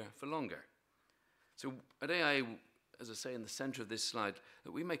healthier for longer. So at AIA, as I say, in the center of this slide,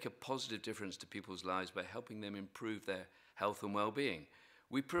 that we make a positive difference to people's lives by helping them improve their health and well-being.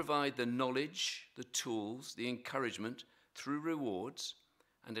 We provide the knowledge, the tools, the encouragement through rewards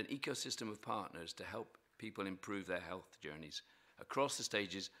and an ecosystem of partners to help people improve their health journeys across the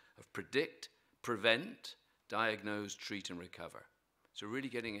stages of predict, prevent, diagnose, treat, and recover. So really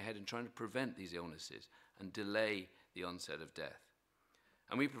getting ahead and trying to prevent these illnesses and delay the onset of death.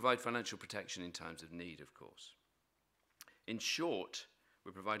 And we provide financial protection in times of need, of course. In short,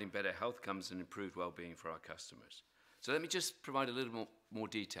 we're providing better health outcomes and improved well-being for our customers. So let me just provide a little more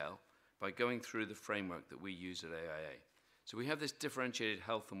detail by going through the framework that we use at AIA. So we have this differentiated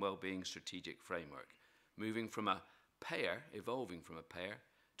health and well-being strategic framework, moving from a payer, evolving from a payer,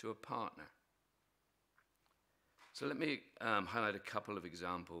 to a partner. So let me highlight a couple of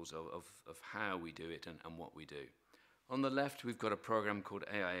examples of how we do it and what we do. On the left, we've got a program called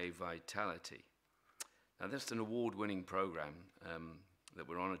AIA Vitality. Now, that's an award-winning program that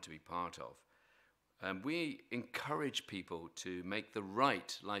we're honored to be part of. We encourage people to make the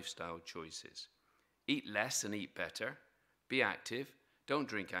right lifestyle choices. Eat less and eat better. Be active. Don't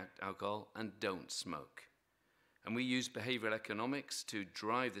drink alcohol. And don't smoke. And we use behavioral economics to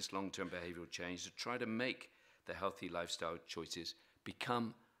drive this long-term behavioral change to try to make the healthy lifestyle choices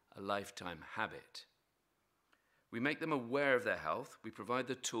become a lifetime habit. We make them aware of their health. We provide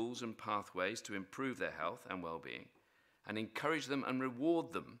the tools and pathways to improve their health and well-being and encourage them and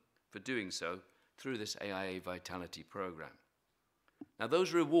reward them for doing so through this AIA Vitality program. Now,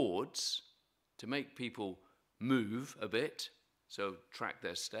 those rewards to make people move a bit, so track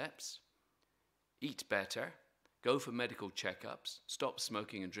their steps, eat better, go for medical checkups, stop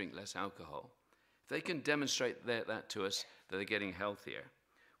smoking and drink less alcohol. If they can demonstrate that to us, that they're getting healthier,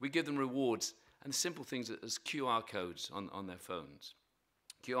 we give them rewards and simple things as QR codes on their phones.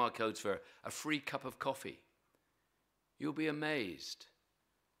 QR codes for a free cup of coffee. You'll be amazed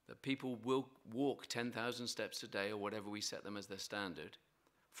that people will walk 10,000 steps a day or whatever we set them as their standard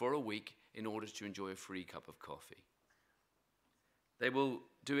for a week in order to enjoy a free cup of coffee. They will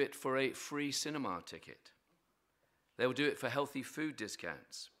do it for a free cinema ticket. They will do it for healthy food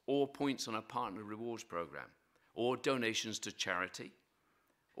discounts or points on a partner rewards program or donations to charity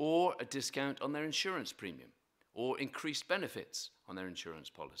or a discount on their insurance premium or increased benefits on their insurance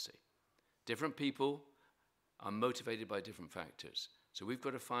policy. Different people are motivated by different factors. So we've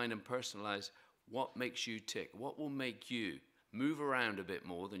got to find and personalize what makes you tick, what will make you move around a bit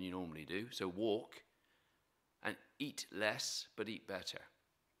more than you normally do, so walk, and eat less but eat better.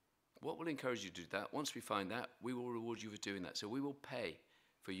 What will encourage you to do that? Once we find that, we will reward you for doing that. So we will pay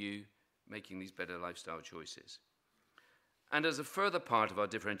for you making these better lifestyle choices. And as a further part of our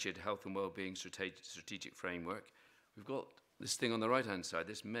differentiated health and well-being strategic framework, we've got this thing on the right-hand side,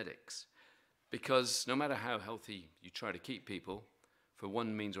 this medics. Because no matter how healthy you try to keep people, for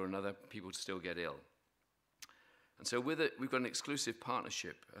one means or another, people still get ill. And so with it, we've got an exclusive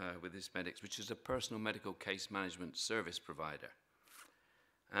partnership with this medics, which is a personal medical case management service provider.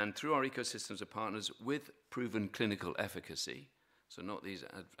 And through our ecosystems of partners with proven clinical efficacy, so not these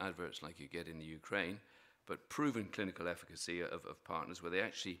adverts like you get in the Ukraine, but proven clinical efficacy of partners where they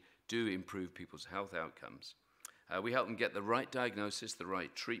actually do improve people's health outcomes. We help them get the right diagnosis, the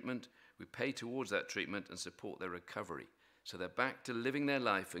right treatment. We pay towards that treatment and support their recovery. So they're back to living their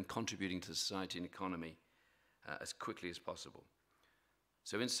life and contributing to society and economy as quickly as possible.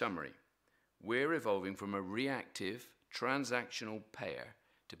 So in summary, we're evolving from a reactive, transactional payer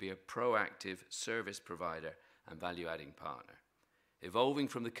to be a proactive service provider and value-adding partner. Evolving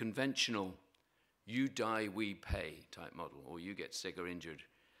from the conventional you die, we pay type model, or you get sick or injured,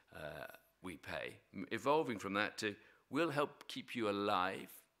 we pay. Evolving from that to we'll help keep you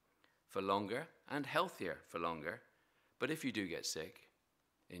alive for longer and healthier for longer, but if you do get sick,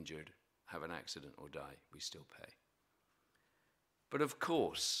 injured, have an accident or die, we still pay. But of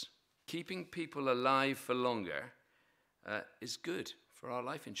course, keeping people alive for longer is good for our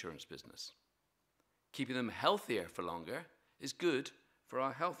life insurance business. Keeping them healthier for longer is good for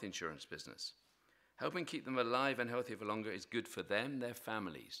our health insurance business. Helping keep them alive and healthier for longer is good for them, their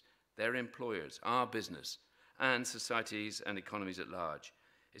families, their employers, our business, and societies and economies at large.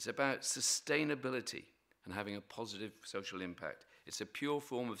 It's about sustainability and having a positive social impact. It's a pure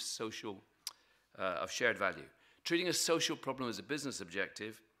form of of shared value. Treating a social problem as a business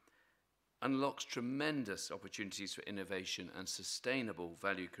objective unlocks tremendous opportunities for innovation and sustainable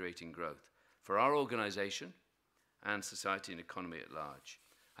value-creating growth for our organization and society and economy at large.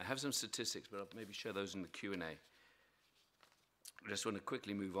 I have some statistics, but I'll maybe share those in the Q&A. I just want to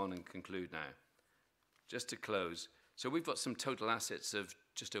quickly move on and conclude now. Just to close, So we've got some total assets of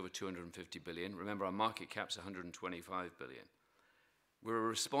just over 250 billion. Remember, our market cap's 125 billion. We're a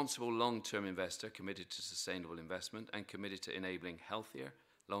responsible long-term investor committed to sustainable investment and committed to enabling healthier,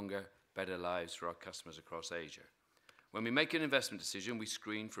 longer, better lives for our customers across Asia. When we make an investment decision, we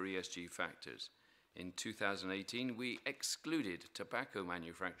screen for ESG factors. In 2018, we excluded tobacco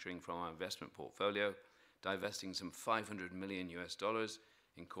manufacturing from our investment portfolio, divesting some $500 million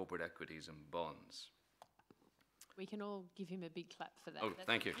in corporate equities and bonds. We can all give him a big clap for that. Oh, That's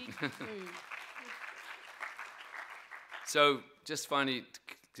thank you. a big move. So, just finally to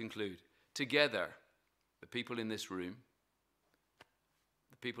conclude, together, the people in this room,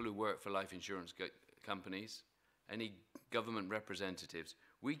 the people who work for life insurance companies, any government representatives,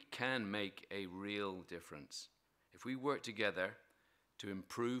 we can make a real difference. If we work together to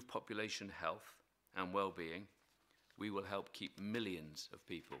improve population health and well-being, we will help keep millions of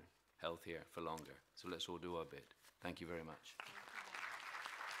people healthier for longer. So let's all do our bit. Thank you very much.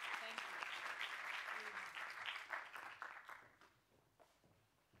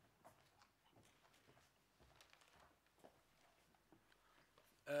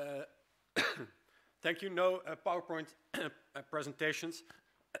 Thank you. No PowerPoint presentations.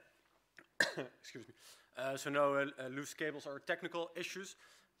 Excuse me. So no loose cables or technical issues.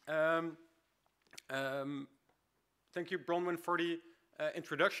 Thank you, Bronwyn, for the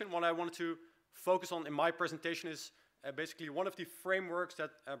introduction. What I wanted to focus on in my presentation is basically one of the frameworks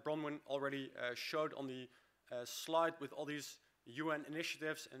that Bronwyn already showed on the slide with all these UN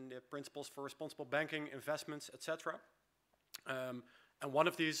initiatives and the principles for responsible banking, investments, etc. And one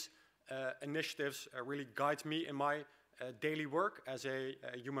of these initiatives really guides me in my daily work as a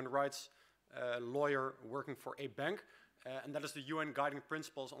human rights lawyer working for a bank, and that is the UN Guiding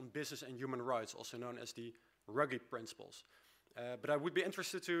Principles on Business and Human Rights, also known as the Ruggie Principles. But I would be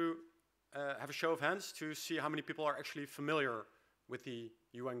interested to have a show of hands to see how many people are actually familiar with the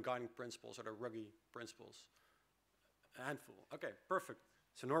UN Guiding Principles or the Ruggie Principles. A handful. Okay, perfect.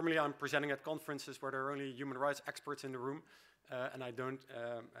 So normally I'm presenting at conferences where there are only human rights experts in the room, and I don't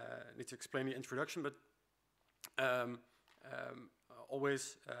need to explain the introduction, but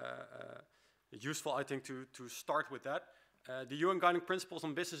always useful, I think, to start with that. The UN Guiding Principles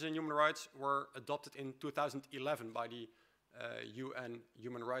on Business and Human Rights were adopted in 2011 by the UN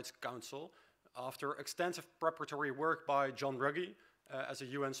Human Rights Council after extensive preparatory work by John Ruggie as a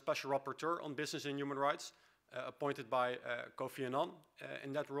UN Special Rapporteur on Business and Human Rights, appointed by Kofi Annan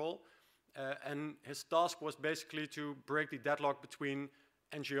in that role. And his task was basically to break the deadlock between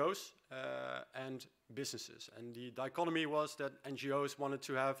NGOs and businesses. And the dichotomy was that NGOs wanted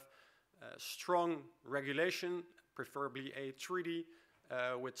to have strong regulation, preferably a treaty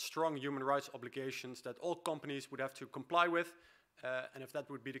with strong human rights obligations that all companies would have to comply with. And if that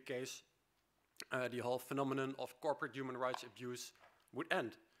would be the case, the whole phenomenon of corporate human rights abuse would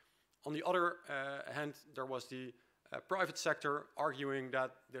end. On the other hand, there was the private sector arguing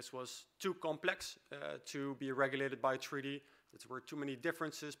that this was too complex to be regulated by a treaty, that there were too many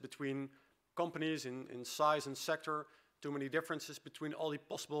differences between companies in size and sector, too many differences between all the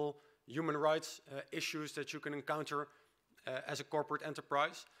possible human rights issues that you can encounter as a corporate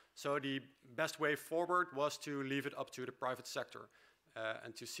enterprise. So the best way forward was to leave it up to the private sector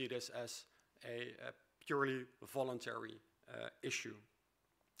and to see this as a purely voluntary issue.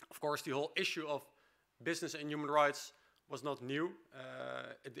 Of course, the whole issue of business and human rights was not new.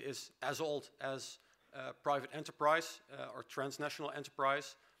 It is as old as private enterprise or transnational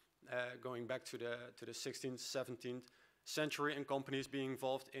enterprise, going back to the 16th, 17th century, and companies being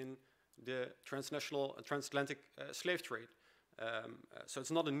involved in the transatlantic slave trade. So it's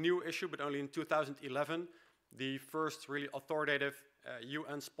not a new issue, but only in 2011, the first really authoritative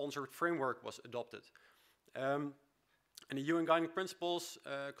UN-sponsored framework was adopted. And the UN Guiding Principles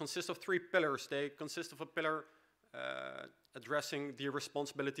consist of 3 pillars. They consist of a pillar addressing the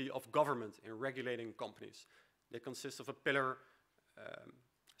responsibility of government in regulating companies. They consist of a pillar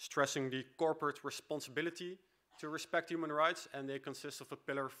stressing the corporate responsibility to respect human rights, and they consist of a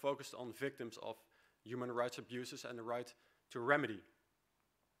pillar focused on victims of human rights abuses and the right to remedy.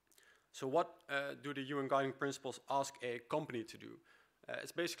 So what do the UN Guiding Principles ask a company to do?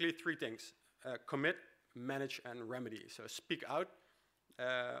 It's basically 3 things: commit, manage, and remedy. So speak out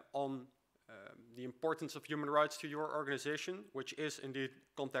on the importance of human rights to your organization, which is indeed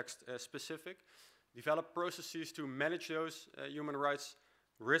context specific. Develop processes to manage those human rights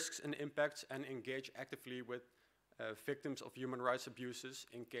risks and impacts, and engage actively with victims of human rights abuses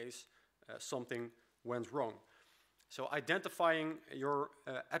in case something went wrong. So identifying your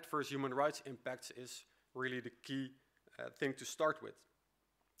adverse human rights impacts is really the key thing to start with.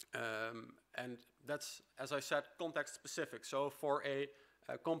 And that's, as I said, context specific. So for a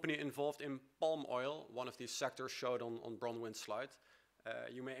company involved in palm oil, one of these sectors showed on Bronwyn's slide,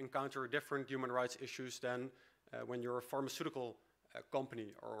 you may encounter different human rights issues than when you're a pharmaceutical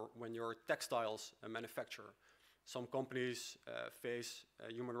company or when you're a textiles manufacturer. Some companies face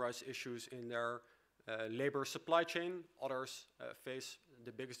human rights issues in their labor supply chain. Others face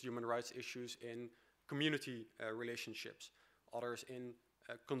the biggest human rights issues in community relationships. Others in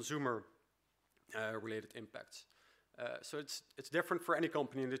consumer related impacts. So it's different for any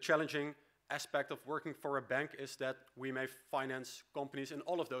company. And the challenging aspect of working for a bank is that we may finance companies in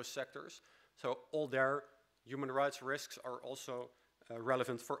all of those sectors. So all their human rights risks are also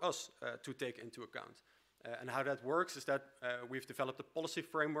relevant for us to take into account. And how that works is that we've developed a policy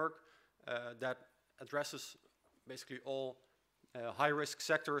framework that addresses basically all high-risk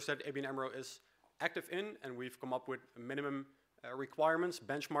sectors that ABN AMRO is active in, and we've come up with minimum requirements,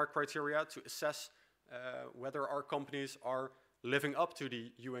 benchmark criteria to assess whether our companies are living up to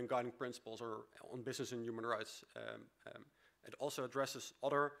the UN guiding principles or on business and human rights. It also addresses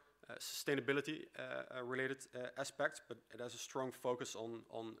other sustainability related aspects, but it has a strong focus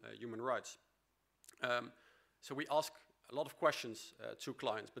on human rights. So we ask a lot of questions to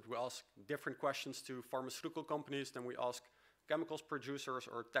clients, but we ask different questions to pharmaceutical companies than we ask chemicals producers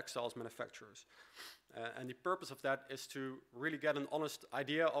or textiles manufacturers. And the purpose of that is to really get an honest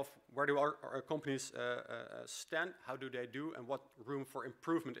idea of where do our companies stand, how do they do, and what room for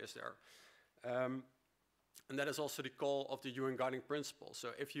improvement is there. And that is also the call of the UN guiding principles. So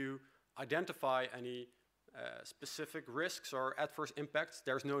if you identify any specific risks or adverse impacts,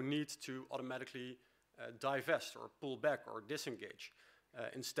 there's no need to automatically divest or pull back or disengage.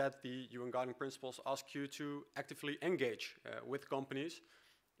 Instead, the UN guiding principles ask you to actively engage with companies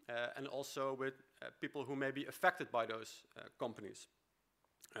and also with people who may be affected by those companies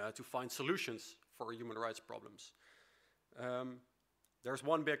to find solutions for human rights problems. There's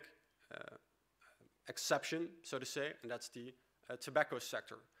one big exception, so to say, and that's the tobacco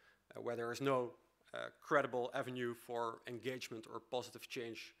sector, where there is no credible avenue for engagement or positive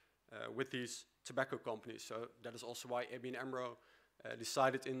change with these tobacco companies. So that is also why ABN AMRO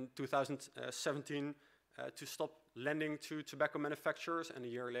decided in 2017 to stop lending to tobacco manufacturers, and a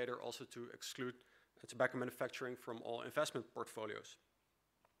year later also to exclude tobacco manufacturing from all investment portfolios.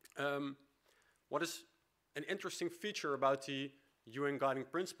 What is an interesting feature about the UN guiding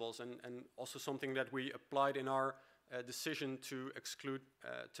principles, and also something that we applied in our decision to exclude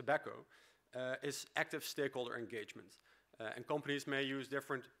tobacco, is active stakeholder engagement. And companies may use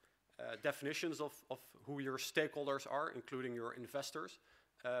different definitions of who your stakeholders are, including your investors.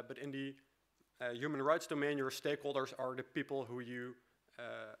 But in the human rights domain, your stakeholders are the people who you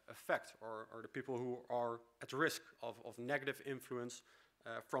affect, or the people who are at risk of negative influence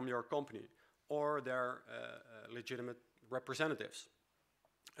from your company, or their legitimate representatives.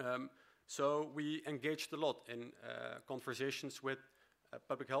 So we engaged a lot in conversations with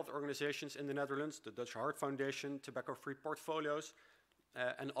public health organizations in the Netherlands, the Dutch Heart Foundation, tobacco-free portfolios,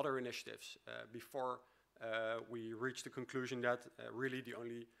 and other initiatives before we reached the conclusion that really the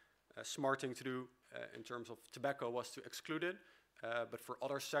only smart thing to do in terms of tobacco was to exclude it, but for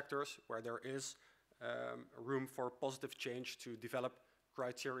other sectors where there is room for positive change, to develop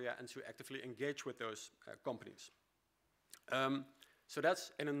criteria and to actively engage with those companies. So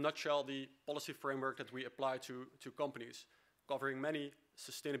that's, in a nutshell, the policy framework that we apply to companies, covering many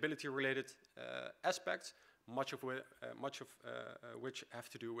sustainability-related aspects, much of which have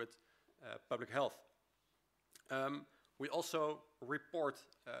to do with public health. We also report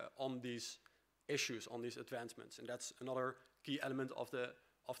on these issues, on these advancements, and that's another key element of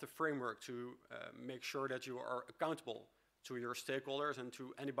the framework, to make sure that you are accountable to your stakeholders and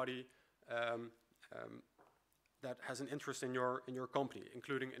to anybody that has an interest in your company,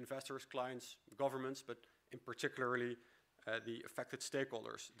 including investors, clients, governments, but in particularly the affected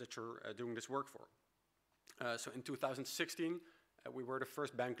stakeholders that you're doing this work for. So in 2016, we were the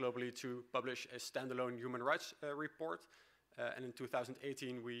first bank globally to publish a standalone human rights report, and in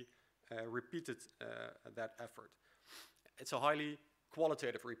 2018 we repeated that effort. It's a highly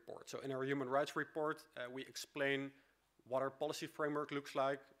qualitative report. So in our human rights report, we explain what our policy framework looks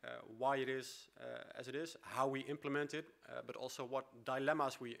like, why it is as it is, how we implement it, but also what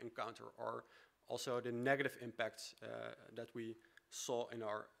dilemmas we encounter, or also the negative impacts that we saw in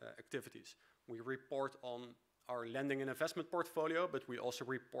our activities. We report on our lending and investment portfolio, but we also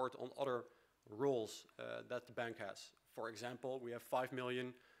report on other roles that the bank has. For example, we have 5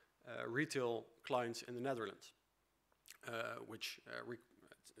 million retail clients in the Netherlands, which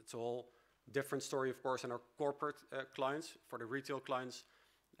it's a whole different story, of course, than our corporate clients. For the retail clients,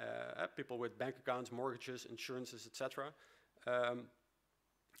 people with bank accounts, mortgages, insurances, etc.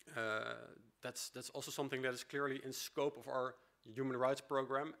 That's also something that is clearly in scope of our human rights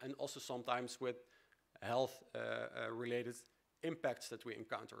program, and also sometimes with health related impacts that we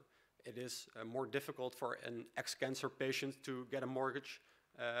encounter. It is more difficult for an ex-cancer patient to get a mortgage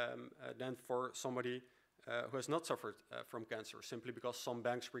than for somebody who has not suffered from cancer, simply because some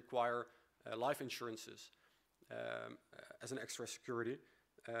banks require life insurances as an extra security,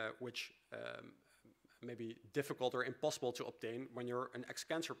 which may be difficult or impossible to obtain when you're an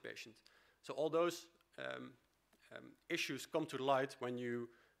ex-cancer patient. So all those issues come to light when you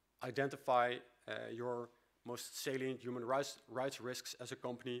identify your most salient human rights risks as a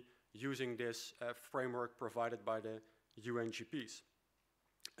company using this framework provided by the UNGPs.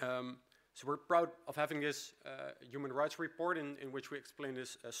 So we're proud of having this human rights report in which we explain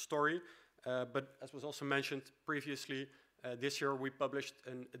this story, but as was also mentioned previously, this year we published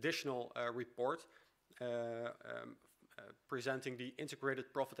an additional report presenting the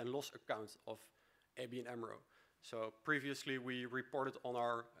integrated profit and loss account of ABN AMRO. So previously we reported on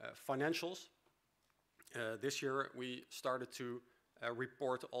our financials. This year we started to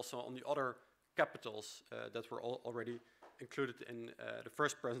report also on the other capitals that were already included in the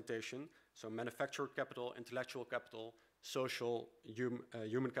first presentation. So manufacturer capital, intellectual capital, social,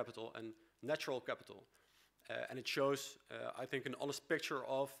 human capital, and natural capital. And it shows, I think, an honest picture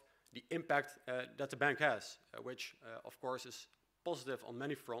of the impact that the bank has, which of course is positive on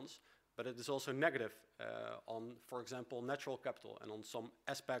many fronts, but it is also negative on, for example, natural capital and on some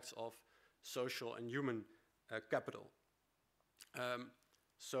aspects of social and human capital.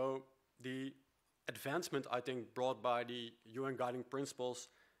 So the advancement, I think, brought by the UN Guiding Principles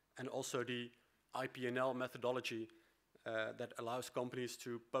and also the IPNL methodology that allows companies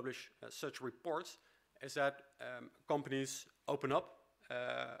to publish such reports is that companies open up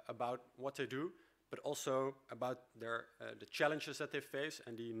about what they do, but also about the challenges that they face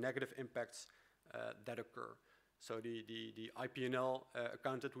and the negative impacts that occur. So the IPNL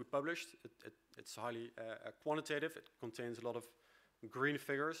account that we published, it's highly quantitative. It contains a lot of green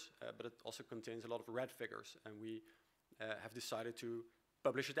figures, but it also contains a lot of red figures. And we have decided to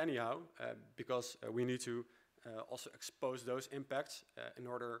publish it anyhow because we need to also expose those impacts in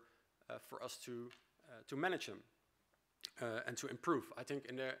order for us to manage them and to improve. I think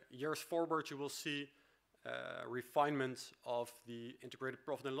in the years forward you will see refinement of the integrated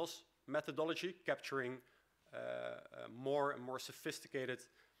profit and loss methodology, capturing more and more sophisticated,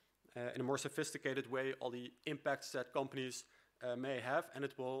 in a more sophisticated way, all the impacts that companies may have, and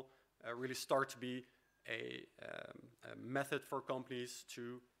it will really start to be a method for companies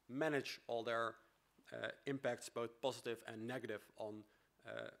to manage all their impacts, both positive and negative, on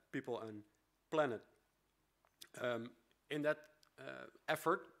people and planet. In that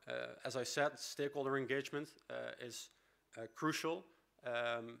effort, as I said, stakeholder engagement is crucial.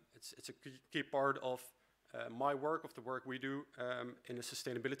 It's a key part of my work, of the work we do in the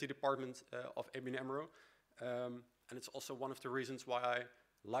sustainability department of ABN AMRO. And it's also one of the reasons why I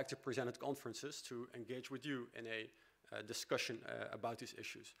like to present at conferences, to engage with you in a discussion about these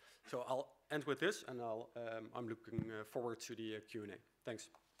issues. So I'll end with this, and I'm looking forward to the Q&A. Thanks.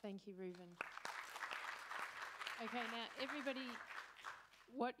 Thank you, Ruben. Okay, now everybody,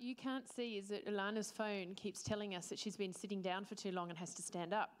 what you can't see is that Ilana's phone keeps telling us that she's been sitting down for too long and has to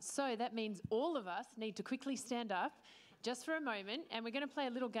stand up. So that means all of us need to quickly stand up just for a moment, and we're going to play a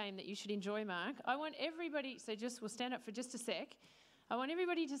little game that you should enjoy, Mark. I want everybody, so we'll stand up for just a sec. I want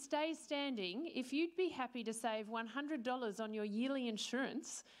everybody to stay standing. If you'd be happy to save $100 on your yearly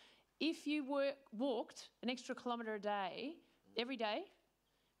insurance if you walked an extra kilometre a day, every day,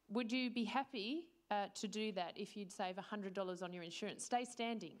 would you be happy to do that if you'd save $100 on your insurance? Stay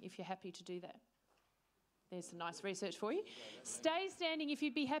standing if you're happy to do that. There's some nice research for you. Stay standing if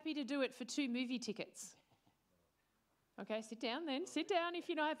you'd be happy to do it for 2 movie tickets. Okay, sit down then. Sit down if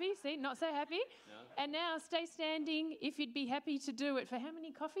you're not happy. See, not so happy. No. And now stay standing if you'd be happy to do it for how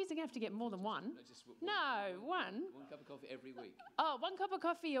many coffees? You're going to have to get more than one. No, one. 1 cup of coffee every week. Oh, 1 cup of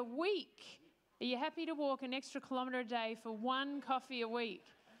coffee a week. Are you happy to walk an extra kilometre a day for 1 coffee a week?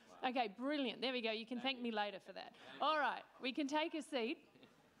 Okay, brilliant. There we go. You can thank me later for that. All right, we can take a seat.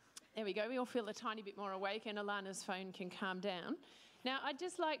 There we go. We all feel a tiny bit more awake, and Ilana's phone can calm down. Now, I'd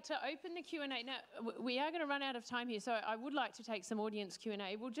just like to open the Q&A. Now, we are going to run out of time here, so I would like to take some audience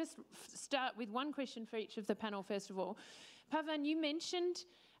Q&A. We'll just start with one question for each of the panel, first of all. Pavan, you mentioned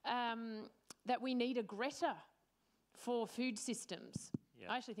that we need a Greta for food systems.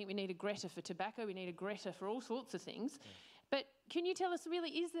 Yeah. I actually think we need a Greta for tobacco. We need a Greta for all sorts of things. Yeah. But can you tell us really,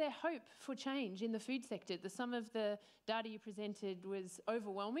 is there hope for change in the food sector? Some of the data you presented was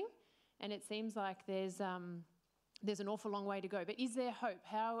overwhelming, and it seems like there's an awful long way to go. But is there hope?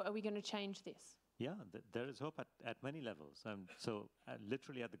 How are we going to change this? Yeah, there is hope at many levels. So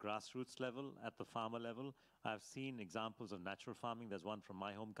literally at the grassroots level, at the farmer level, I've seen examples of natural farming. There's one from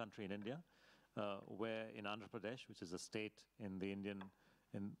my home country in India, where in Andhra Pradesh, which is a state in the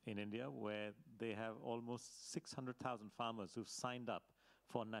in India, where they have almost 600,000 farmers who've signed up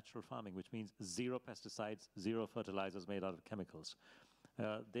for natural farming, which means zero pesticides, zero fertilizers made out of chemicals.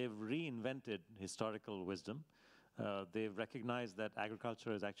 They've reinvented historical wisdom. They've recognized that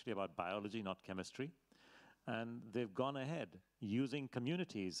agriculture is actually about biology, not chemistry. And they've gone ahead using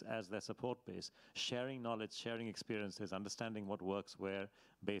communities as their support base, sharing knowledge, sharing experiences, understanding what works where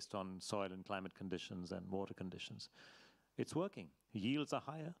based on soil and climate conditions and water conditions. It's working. Yields are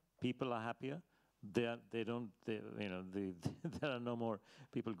higher. People are happier. There are no more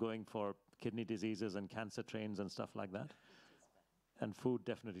people going for kidney diseases and cancer trains and stuff like that. And food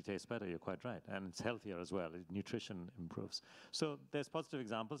definitely tastes better, you're quite right. And it's healthier as well. Nutrition improves. So there's positive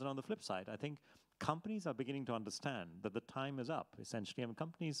examples. And on the flip side, I think companies are beginning to understand that the time is up, essentially. I mean,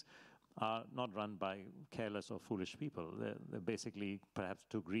 companies are not run by careless or foolish people. They're basically perhaps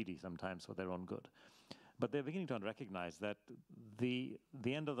too greedy sometimes for their own good. But they're beginning to recognize that the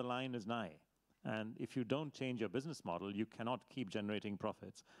end of the line is nigh. And if you don't change your business model, you cannot keep generating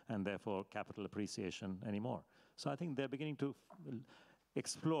profits and therefore capital appreciation anymore. So I think they're beginning to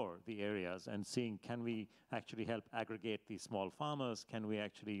explore the areas and seeing, can we actually help aggregate these small farmers? Can we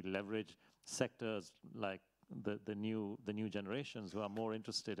actually leverage sectors like the new generations who are more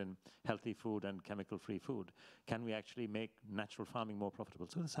interested in healthy food and chemical-free food? Can we actually make natural farming more profitable?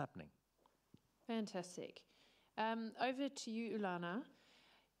 So it's happening. Fantastic. Over to you, Ulana.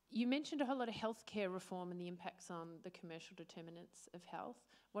 You mentioned a whole lot of healthcare reform and the impacts on the commercial determinants of health.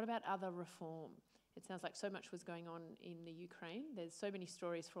 What about other reform? It sounds like so much was going on in the Ukraine. There's so many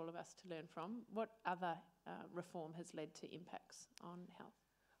stories for all of us to learn from. What other reform has led to impacts on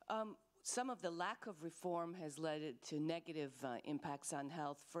health? Some of the lack of reform has led to negative impacts on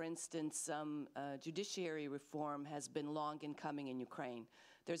health. For instance, judiciary reform has been long in coming in Ukraine.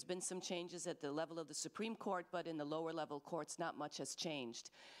 There's been some changes at the level of the Supreme Court, but in the lower level courts, not much has changed.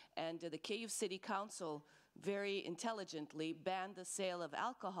 And the Kyiv City Council very intelligently banned the sale of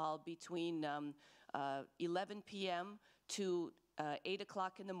alcohol between 11 p.m. to 8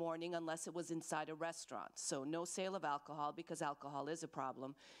 o'clock in the morning unless it was inside a restaurant. So no sale of alcohol, because alcohol is a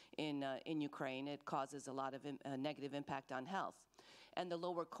problem in Ukraine. It causes a lot of negative impact on health. And the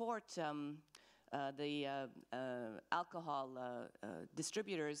lower court, the alcohol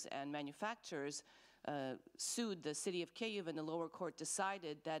distributors and manufacturers sued the city of Kyiv, and the lower court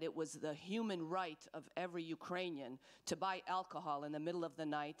decided that it was the human right of every Ukrainian to buy alcohol in the middle of the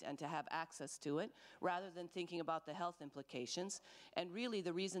night and to have access to it, rather than thinking about the health implications. And really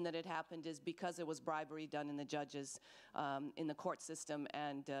the reason that it happened is because there was bribery done in the judges, in the court system,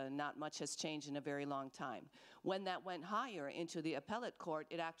 and not much has changed in a very long time. When that went higher into the appellate court,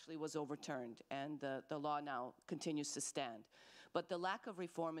 it actually was overturned, and the law now continues to stand. But the lack of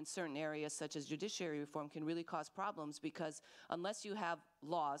reform in certain areas, such as judiciary reform, can really cause problems, because unless you have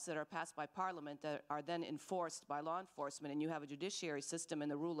laws that are passed by Parliament that are then enforced by law enforcement, and you have a judiciary system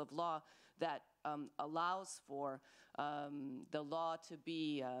and the rule of law that allows for the law to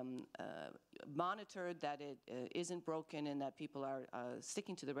be monitored, that it isn't broken, and that people are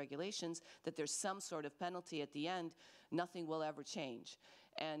sticking to the regulations, that there's some sort of penalty at the end, nothing will ever change.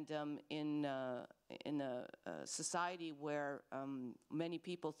 And in a society where many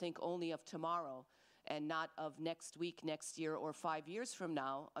people think only of tomorrow and not of next week, next year, or 5 years from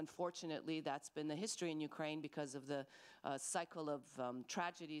now, unfortunately, that's been the history in Ukraine because of the cycle of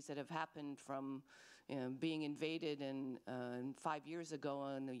tragedies that have happened from being invaded and 5 years ago,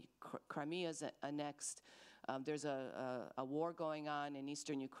 and the Crimea's annexed. There's a war going on in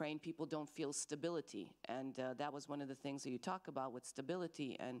eastern Ukraine. People don't feel stability, and that was one of the things that you talk about with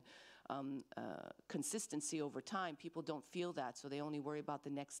stability and consistency over time. People don't feel that, so they only worry about the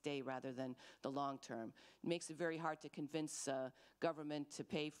next day rather than the long term. It makes it very hard to convince government to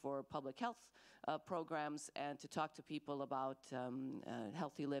pay for public health programs and to talk to people about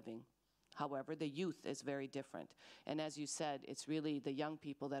healthy living. However, the youth is very different. And as you said, it's really the young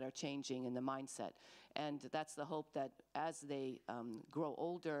people that are changing in the mindset. And that's the hope, that as they grow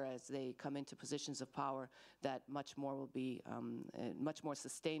older, as they come into positions of power, that much more will be, much more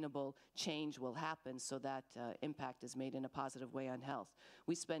sustainable change will happen, so that impact is made in a positive way on health.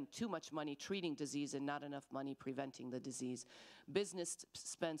 We spend too much money treating disease and not enough money preventing the disease. Business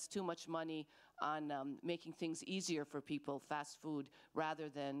spends too much money making things easier for people, fast food, rather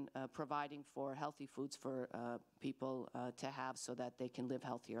than providing for healthy foods for people to have so that they can live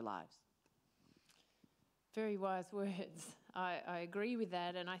healthier lives. Very wise words. I agree with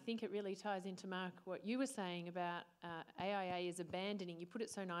that, and I think it really ties into, Mark, what you were saying about AIA is abandoning, you put it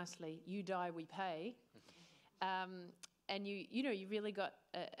so nicely, you die, we pay. And you know, you really got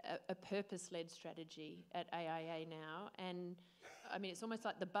a purpose-led strategy at AIA now, and I mean, it's almost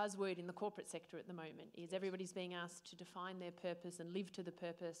like the buzzword in the corporate sector at the moment is everybody's being asked to define their purpose and live to the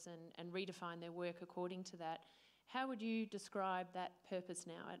purpose and redefine their work according to that. How would you describe that purpose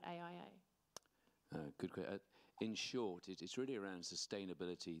now at AIA? Good question. In short, it's really around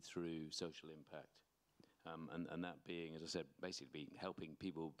sustainability through social impact. And that being, as I said, basically helping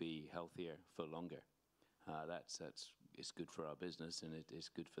people be healthier for longer. It's good for our business, and it is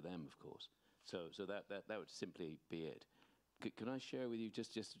good for them, of course. So that would simply be it. Can I share with you,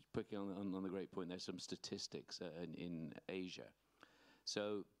 just quickly on the great point, there's some statistics in Asia.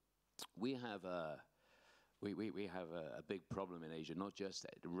 So we have a big problem in Asia, not just a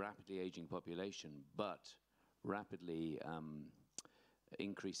rapidly aging population, but rapidly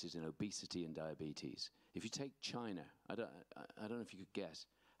increases in obesity and diabetes. If you take China, I don't know if you could guess,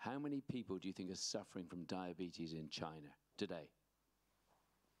 how many people do you think are suffering from diabetes in China today?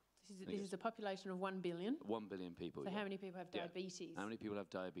 This is a population of 1 billion. 1 billion people. So yeah. how many people have diabetes? Yeah. How many people have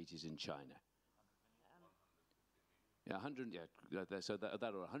diabetes in China? Yeah, 100. Yeah, so that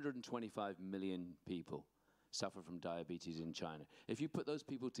 125 million people suffer from diabetes in China. If you put those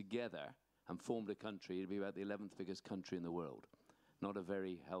people together and formed a country, it'd be about the 11th biggest country in the world. Not a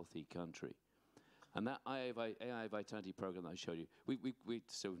very healthy country. And that AI Vitality program that I showed you,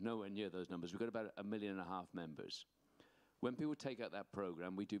 so nowhere near those numbers. We've got about 1.5 million members. When people take out that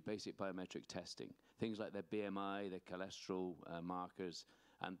program, we do basic biometric testing, things like their BMI, their cholesterol markers,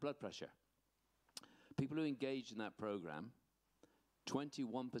 and blood pressure. People who engage in that program,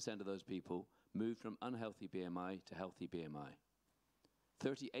 21% of those people move from unhealthy BMI to healthy BMI.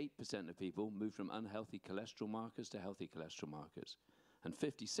 38% of people move from unhealthy cholesterol markers to healthy cholesterol markers. And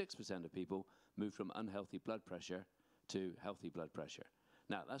 56% of people move from unhealthy blood pressure to healthy blood pressure.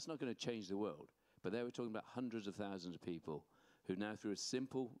 Now, that's not going to change the world, but there we're talking about hundreds of thousands of people who now, through a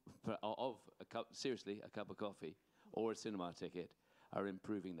simple, seriously, a cup of coffee or a cinema ticket, are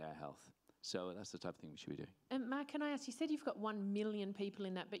improving their health. So that's the type of thing we should be doing. And Mark, can I ask, you said you've got 1 million people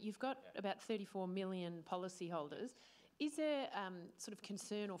in that, but you've got about 34 million policyholders. Is there sort of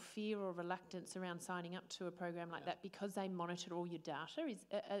concern or fear or reluctance around signing up to a program like that because they monitor all your data?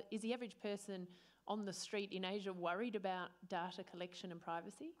 Is the average person on the street in Asia worried about data collection and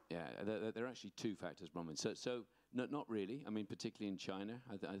privacy? Yeah, there are actually two factors, Bronwyn. So not really. I mean, particularly in China,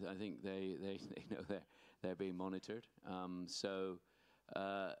 I think they know they're being monitored.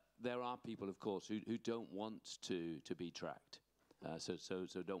 There are people, of course, who don't want to be tracked. So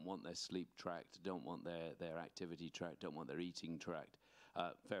don't want their sleep tracked, don't want their activity tracked, don't want their eating tracked.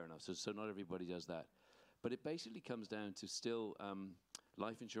 Fair enough. So not everybody does that. But it basically comes down to still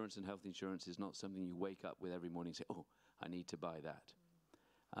life insurance and health insurance is not something you wake up with every morning and say, oh, I need to buy that.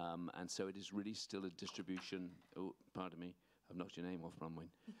 And so it is really still a distribution. Oh, pardon me. I've knocked your name off, Bronwyn.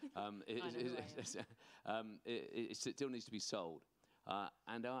 It still needs to be sold.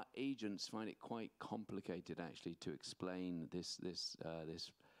 And our agents find it quite complicated, actually, to explain this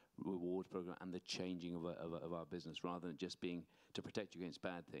reward program and the changing of our business, rather than just being to protect you against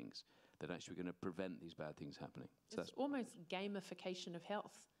bad things, that actually we're going to prevent these bad things happening. So it's almost gamification of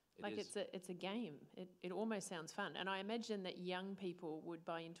health. It's a game. It almost sounds fun, and I imagine that young people would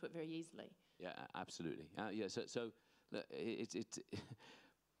buy into it very easily. Yeah, absolutely. So it's.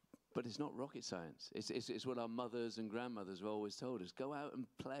 But it's not rocket science. It's what our mothers and grandmothers have always told us. Go out and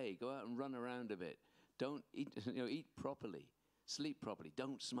play. Go out and run around a bit. Don't eat. Eat properly. Sleep properly.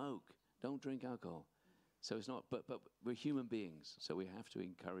 Don't smoke. Don't drink alcohol. So it's not. But we're human beings, so we have to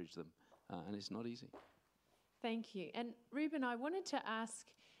encourage them, and it's not easy. Thank you. And Ruben, I wanted to ask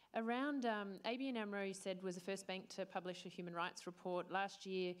around ABN AMRO. You said was the first bank to publish a human rights report last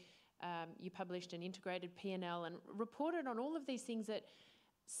year. You published an integrated P&L and reported on all of these things that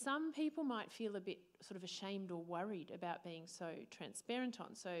some people might feel a bit sort of ashamed or worried about being so transparent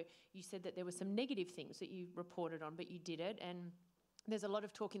on. So you said that there were some negative things that you reported on, but you did it. And there's a lot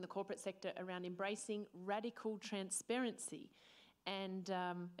of talk in the corporate sector around embracing radical transparency. And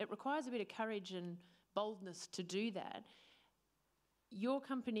it requires a bit of courage and boldness to do that. Your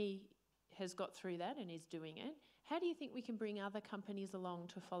company has got through that and is doing it. How do you think we can bring other companies along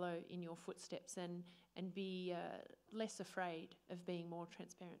to follow in your footsteps and be less afraid of being more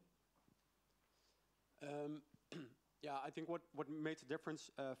transparent? Yeah, I think what made the difference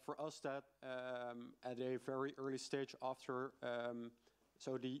for us that at a very early stage after,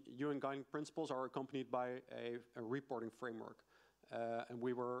 so the UN Guiding Principles are accompanied by a reporting framework. And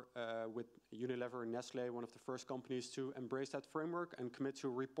we were, with Unilever and Nestlé, one of the first companies to embrace that framework and commit to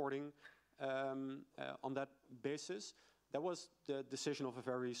reporting on that basis. That was the decision of a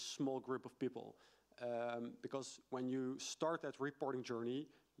very small group of people. Because when you start that reporting journey,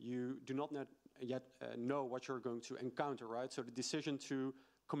 you do not yet know what you're going to encounter, right? So the decision to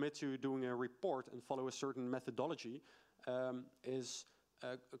commit to doing a report and follow a certain methodology is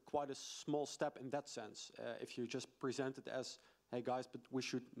quite a small step in that sense. If you just present it as, hey guys, but we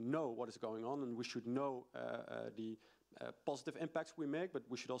should know what is going on, and we should know the positive impacts we make, but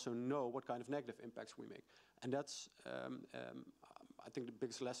we should also know what kind of negative impacts we make. And that's, I think, the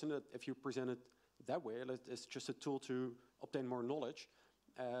biggest lesson, that if you present it that way, it's just a tool to obtain more knowledge,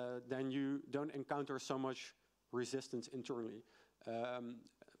 then you don't encounter so much resistance internally.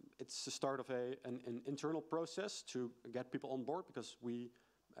 It's the start of an internal process to get people on board, because we,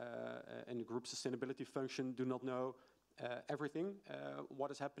 in the group sustainability function, do not know everything, what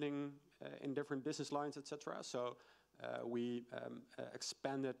is happening in different business lines, etc. So we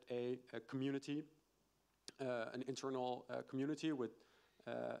expanded a community, an internal community with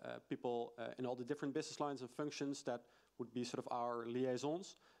people in all the different business lines and functions that would be sort of our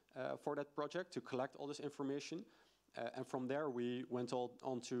liaisons for that project, to collect all this information. And from there we went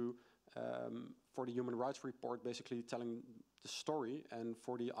on to, for the human rights report, basically telling the story, and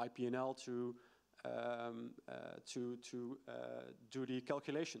for the IPNL to do the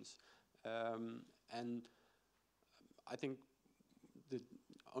calculations. And I think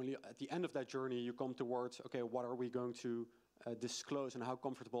only at the end of that journey you come towards, okay, what are we going to disclose and how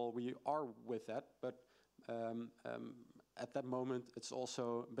comfortable we are with that. But at that moment, it's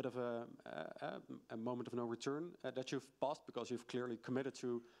also a bit of a moment of no return that you've passed, because you've clearly committed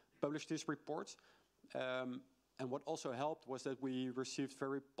to publish these reports. And what also helped was that we received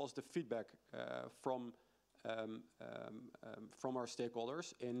very positive feedback from our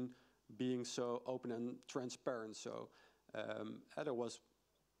stakeholders in being so open and transparent. So there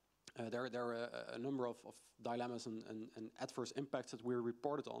are a number of dilemmas and adverse impacts that we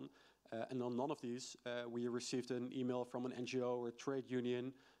reported on, and on none of these we received an email from an NGO or a trade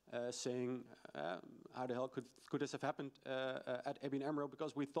union saying, how the hell could this have happened at ABN AMRO,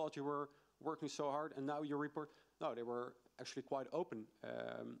 because we thought you were working so hard and now you report. No, they were actually quite open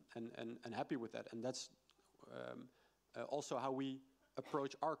and happy with that. And that's also how we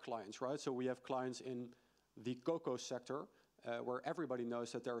approach our clients, right? So we have clients in the cocoa sector, where everybody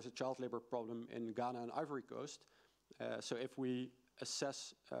knows that there is a child labor problem in Ghana and Ivory Coast. So if we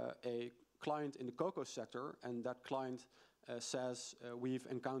assess a client in the cocoa sector, and that client says we've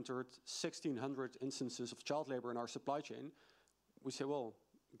encountered 1,600 instances of child labor in our supply chain, we say, well,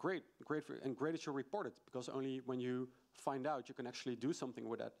 great that you report it, because only when you find out you can actually do something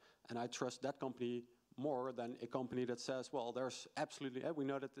with that. And I trust that company more than a company that says, well, there's absolutely, we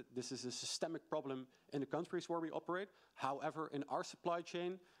know that this is a systemic problem in the countries where we operate. However, in our supply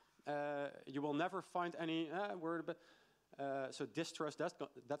chain, you will never find any word. So distrust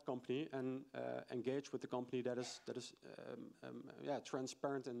that company and engage with the company that is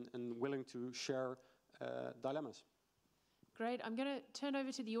transparent and willing to share dilemmas. Great. I'm going to turn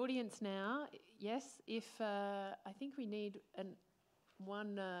over to the audience now. Yes, if I think we need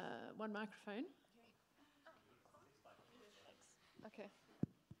one microphone. Okay.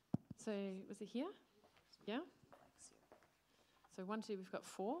 So was it here? Yeah? So 1, 2, we've got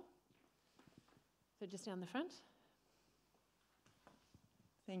 4. So just down the front.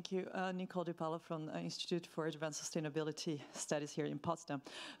 Thank you. Nicole DiPaolo from the Institute for Advanced Sustainability Studies here in Potsdam.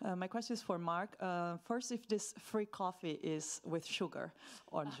 My question is for Mark. First, if this free coffee is with sugar,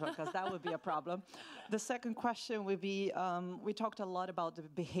 or because that would be a problem. The second question would be, we talked a lot about the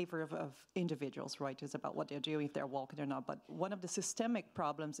behavior of individuals, right? It's about what they're doing, if they're walking or not. But one of the systemic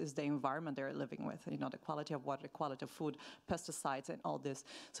problems is the environment they're living with, the quality of water, the quality of food, pesticides, and all this.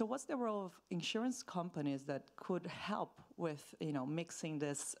 So what's the role of insurance companies that could help with, mixing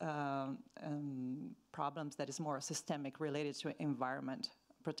this problems that is more systemic related to environment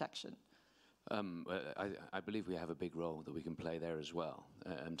protection? I believe we have a big role that we can play there as well.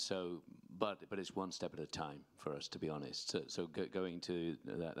 But it's one step at a time for us, to be honest. So going to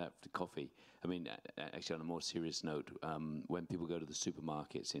that coffee, I mean, actually on a more serious note, when people go to the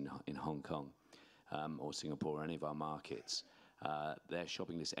supermarkets in Hong Kong or Singapore or any of our markets, their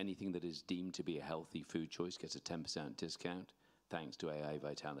shopping list, anything that is deemed to be a healthy food choice gets a 10% discount, thanks to AA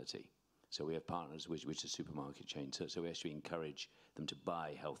Vitality. So we have partners which are supermarket chains. So we actually encourage them to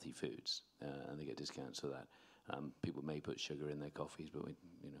buy healthy foods, and they get discounts for that. People may put sugar in their coffees, but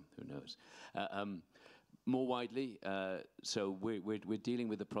who knows? More widely, so we're dealing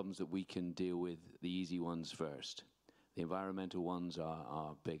with the problems that we can deal with, the easy ones first. The environmental ones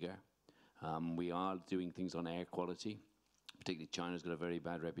are bigger. We are doing things on air quality. Particularly China's got a very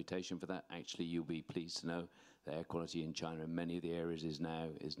bad reputation for that. Actually, you'll be pleased to know the air quality in China in many of the areas is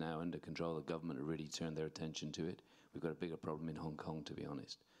now under control. The government have really turned their attention to it. We've got a bigger problem in Hong Kong, to be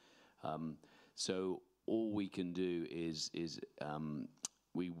honest. So all we can do is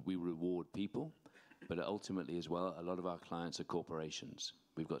we reward people, but ultimately as well, a lot of our clients are corporations.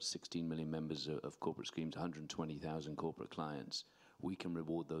 We've got 16 million members of corporate schemes, 120,000 corporate clients. We can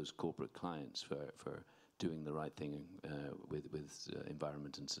reward those corporate clients for doing the right thing with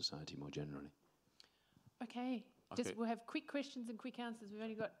environment and society more generally. Okay. We'll have quick questions and quick answers.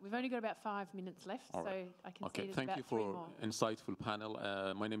 We've only got about 5 minutes left, All right. so I can Okay, see there's thank about you 3 for more. insightful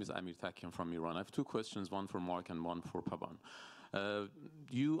panel. My name is Amir Takian from Iran. I have 2 questions, one for Mark and one for Pavan.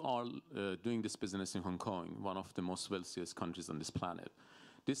 You are doing this business in Hong Kong, one of the most wealthiest countries on this planet.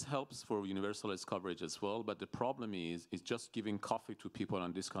 This helps for universalized coverage as well, but the problem is just giving coffee to people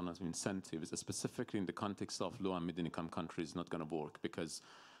on this kind of incentives, specifically in the context of low and middle-income countries, is not going to work because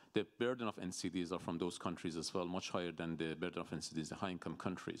the burden of NCDs are from those countries as well, much higher than the burden of NCDs in high-income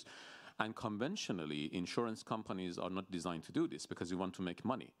countries. And conventionally, insurance companies are not designed to do this because you want to make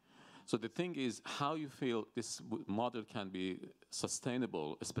money. So the thing is, how you feel this model can be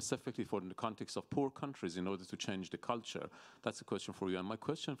sustainable, specifically for the context of poor countries in order to change the culture. That's a question for you. And my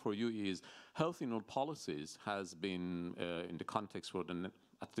question for you is, health in all policies has been in the context for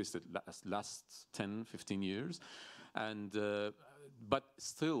at least the last 10, 15 years. And but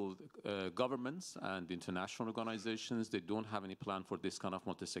still, governments and international organizations, they don't have any plan for this kind of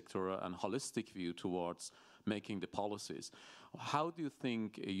multi-sectoral and holistic view towards making the policies. How do you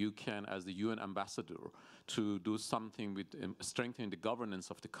think you can, as the UN ambassador, to do something with strengthening the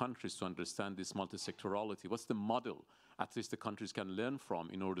governance of the countries to understand this multi-sectorality? What's the model at least the countries can learn from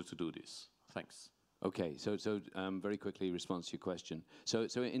in order to do this? Thanks. Okay, so very quickly response to your question. So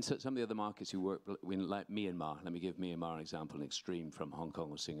in some of the other markets you work in, like Myanmar, let me give Myanmar an example, an extreme from Hong Kong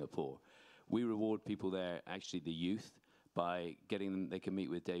or Singapore. We reward people there, actually the youth, by getting them, they can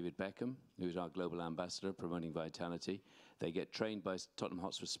meet with David Beckham, who's our global ambassador promoting vitality. They get trained by Tottenham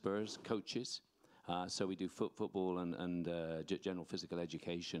Hotspur Spurs coaches. So we do football and general physical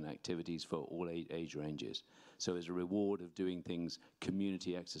education activities for all age ranges. So as a reward of doing things,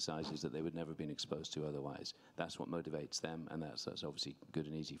 community exercises that they would never have been exposed to otherwise. That's what motivates them, and that's obviously good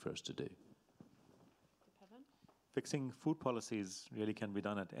and easy for us to do. Fixing food policies really can be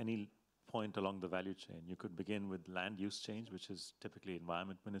done at any point along the value chain. You could begin with land use change, which is typically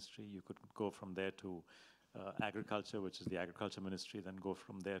Environment Ministry. You could go from there to agriculture, which is the Agriculture Ministry, then go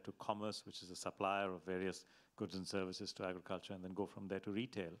from there to commerce, which is a supplier of various goods and services to agriculture, and then go from there to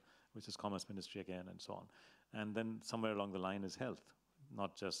retail, which is Commerce Ministry again, and so on. And then somewhere along the line is health,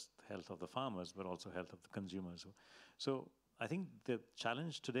 not just health of the farmers, but also health of the consumers. So I think the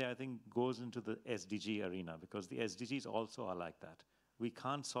challenge today, goes into the SDG arena, because the SDGs also are like that. We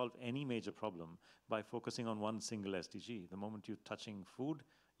can't solve any major problem by focusing on one single SDG. The moment you're touching food,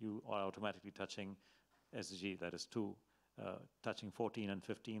 you are automatically touching SDG, that is 2, touching 14 and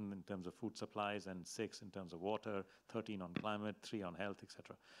 15 in terms of food supplies, and 6 in terms of water, 13 on climate, 3 on health,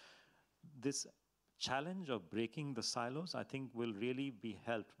 etc. This challenge of breaking the silos, I think, will really be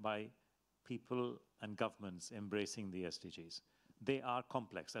helped by people and governments embracing the SDGs. They are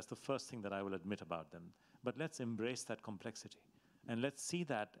complex. That's the first thing that I will admit about them. But let's embrace that complexity. And let's see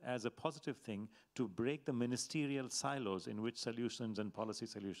that as a positive thing to break the ministerial silos in which solutions and policy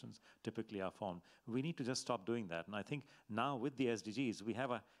solutions typically are formed. We need to just stop doing that. And I think now with the SDGs, we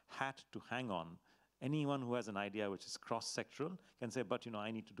have a hat to hang on. Anyone who has an idea which is cross-sectoral can say, but I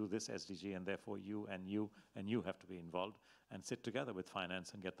need to do this SDG, and therefore you and you and you have to be involved, and sit together with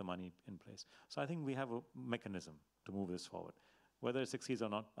finance and get the money in place. So I think we have a mechanism to move this forward. Whether it succeeds or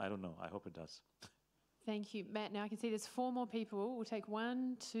not, I don't know. I hope it does. Thank you, Matt. Now I can see there's 4 more people. We'll take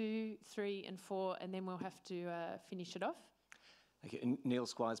 1, 2, 3, and 4, and then we'll have to finish it off. Okay. Neil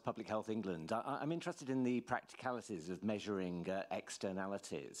Squires, Public Health England. I'm interested in the practicalities of measuring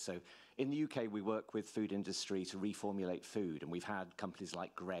externalities. So in the UK, we work with food industry to reformulate food, and we've had companies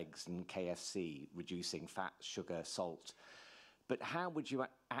like Greggs and KFC reducing fat, sugar, salt. But how would you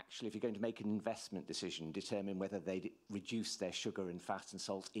actually, if you're going to make an investment decision, determine whether they'd reduce their sugar and fat and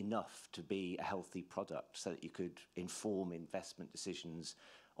salt enough to be a healthy product, so that you could inform investment decisions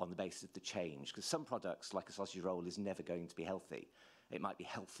on the basis of the change? Because some products, like a sausage roll, is never going to be healthy. It might be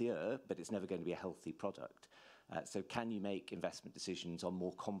healthier, but it's never going to be a healthy product. So can you make investment decisions on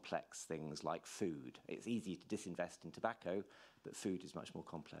more complex things like food? It's easy to disinvest in tobacco, but food is much more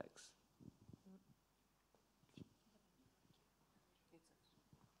complex.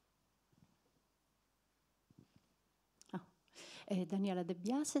 Daniela De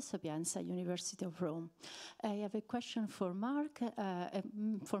Biase, Sapienza, University of Rome. I have a question for Mark.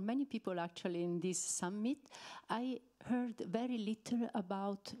 For many people actually in this summit, I heard very little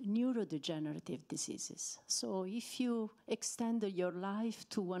about neurodegenerative diseases. So if you extend your life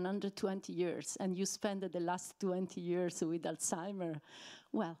to 120 years and you spend the last 20 years with Alzheimer,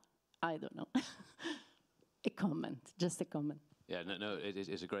 well, I don't know. A comment, just a comment. Yeah, no,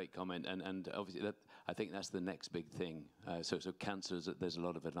 it's a great comment, and obviously I think that's the next big thing. So cancers, there's a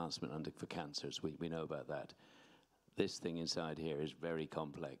lot of advancement for cancers. We know about that. This thing inside here is very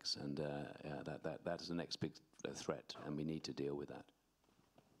complex, and that is the next big threat, and we need to deal with that.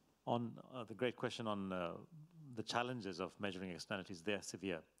 On the great question on the challenges of measuring externalities, they're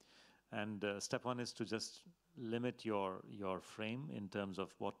severe. And step one is to just limit your frame in terms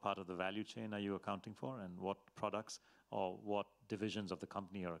of what part of the value chain are you accounting for and what products or what divisions of the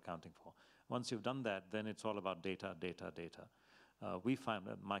company you're accounting for. Once you've done that, then it's all about data, data, data. We find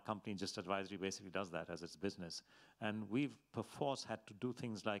that my company, Just Advisory, basically does that as its business. And we've perforce had to do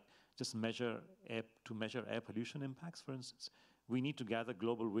things like just measure air pollution impacts, for instance. We need to gather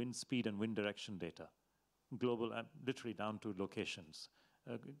global wind speed and wind direction data, global, literally down to locations.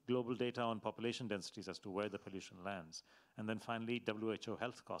 Global data on population densities as to where the pollution lands. And then finally, WHO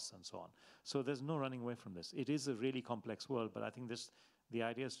health costs and so on. So there's no running away from this. It is a really complex world, but I think the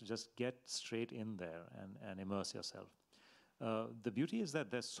idea is to just get straight in there and immerse yourself. The beauty is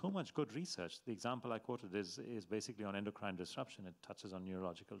that there's so much good research. The example I quoted is basically on endocrine disruption. It touches on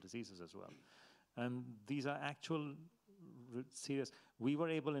neurological diseases as well. And these are actual serious. We were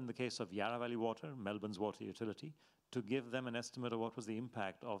able, in the case of Yarra Valley Water, Melbourne's water utility, to give them an estimate of what was the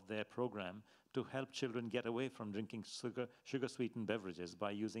impact of their program to help children get away from drinking sugar-sweetened beverages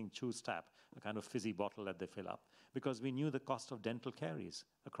by using Choose Tap, a kind of fizzy bottle that they fill up, because we knew the cost of dental caries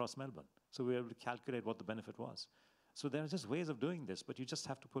across Melbourne. So we were able to calculate what the benefit was. So there are just ways of doing this, but you just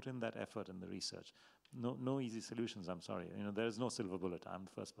have to put in that effort in the research. No easy solutions, I'm sorry. There is no silver bullet. I'm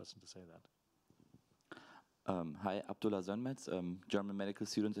the first person to say that. Hi, Abdullah Zönmetz, German Medical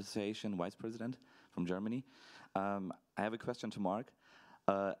Students Association Vice President from Germany. I have a question to Mark.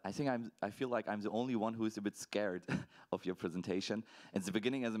 I feel like I'm the only one who is a bit scared of your presentation. In the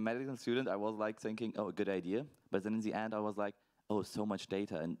beginning, as a medical student, I was like thinking, oh, good idea. But then in the end, I was like, oh, so much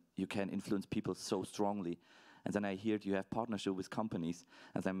data, and you can influence people so strongly. And then I heard you have partnership with companies,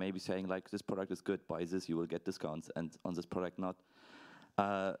 and then maybe saying like, this product is good, buy this, you will get discounts, and on this product not.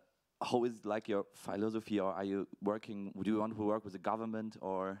 How is like your philosophy, or are you working? Do you want to work with the government,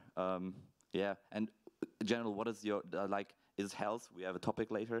 or yeah? And in general, what is your like? Is health? We have a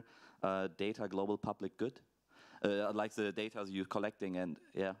topic later. Data, global public good. Like the data you're collecting, and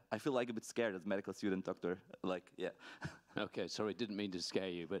yeah, I feel like a bit scared as a medical student, doctor. Like, yeah. Okay, sorry, didn't mean to scare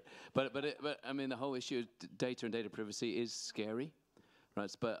you, but I mean the whole issue of data and data privacy is scary,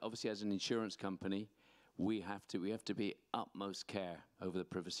 right? But obviously, as an insurance company, we have to be utmost care over the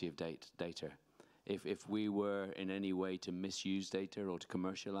privacy of data. If we were in any way to misuse data or to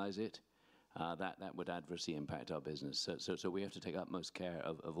commercialize it, that would adversely impact our business. So we have to take utmost care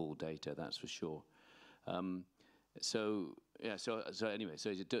of all data. That's for sure. So anyway,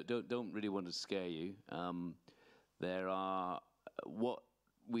 so don't really want to scare you. There are what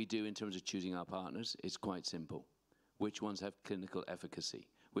we do in terms of choosing our partners is quite simple. Which ones have clinical efficacy?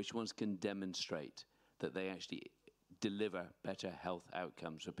 Which ones can demonstrate that they actually deliver better health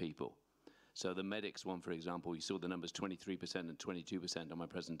outcomes for people? So the medics one, for example, you saw the numbers 23% and 22% on my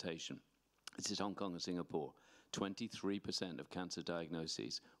presentation. This is Hong Kong and Singapore. 23% of cancer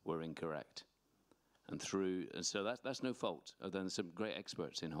diagnoses were incorrect. And so that's no fault. There's some great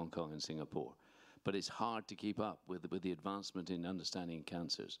experts in Hong Kong and Singapore. But it's hard to keep up with the advancement in understanding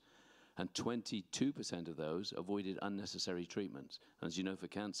cancers. And 22% of those avoided unnecessary treatments. And as you know, for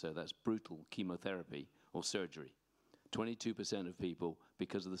cancer, that's brutal chemotherapy or surgery. 22% of people,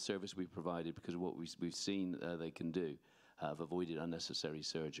 because of the service we provided, because of what we've seen they can do, have avoided unnecessary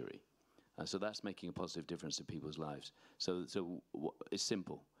surgery. So that's making a positive difference to people's lives. So it's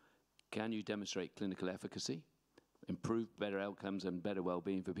simple. Can you demonstrate clinical efficacy, improve better outcomes and better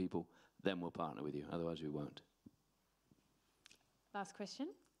well-being for people? Then we'll partner with you. Otherwise, we won't. Last question.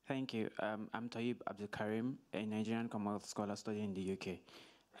 Thank you. I'm Tayyib Abdul Karim, a Nigerian Commonwealth scholar studying in the UK.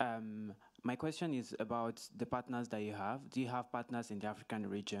 My question is about the partners that you have. Do you have partners in the African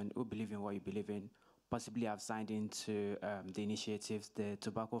region who believe in what you believe in, possibly have signed into the initiatives, the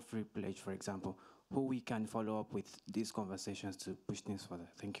Tobacco Free Pledge, for example, who we can follow up with these conversations to push things further.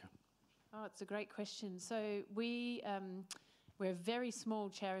 Thank you. Oh, it's a great question. So we're a very small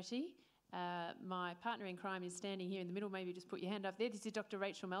charity. My partner in crime is standing here in the middle. Maybe just put your hand up there. This is Dr.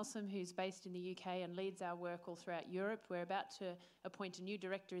 Rachel Melsom, who's based in the UK and leads our work all throughout Europe. We're about to appoint a new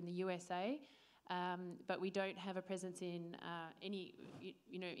director in the USA, but we don't have a presence in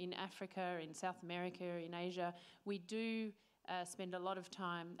in Africa, in South America, in Asia. We do spend a lot of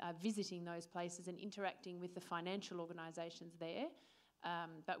time visiting those places and interacting with the financial organisations there,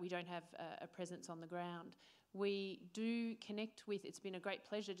 but we don't have a presence on the ground. We do connect with, it's been a great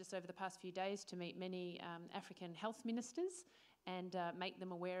pleasure just over the past few days to meet many African health ministers and make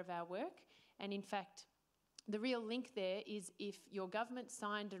them aware of our work. And in fact, the real link there is if your government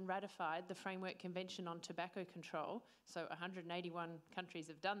signed and ratified the Framework Convention on Tobacco Control, so 181 countries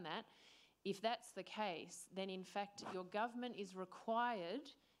have done that, if that's the case, then in fact your government is required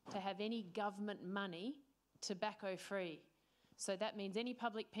to have any government money tobacco-free. So that means any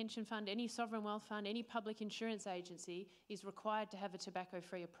public pension fund, any sovereign wealth fund, any public insurance agency is required to have a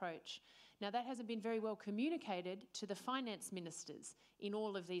tobacco-free approach. Now that hasn't been very well communicated to the finance ministers in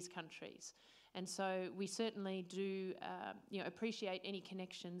all of these countries. And so we certainly do appreciate any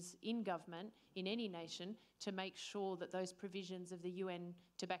connections in government, in any nation, to make sure that those provisions of the UN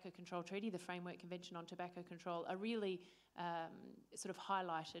Tobacco Control Treaty, the Framework Convention on Tobacco Control, are really sort of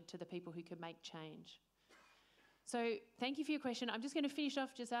highlighted to the people who can make change. So thank you for your question. I'm just going to finish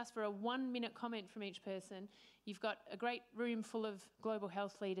off, just ask for a 1-minute comment from each person. You've got a great room full of global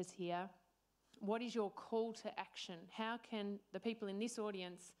health leaders here. What is your call to action? How can the people in this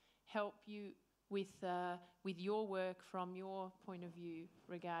audience help you with your work from your point of view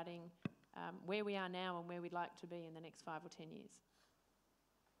regarding where we are now and where we'd like to be in the next 5 or 10 years?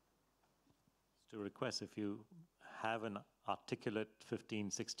 To request, if you have an articulate 15,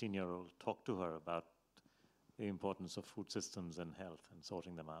 16-year-old, talk to her about the importance of food systems and health and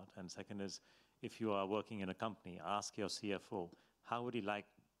sorting them out. And second is, if you are working in a company, ask your CFO, how would he like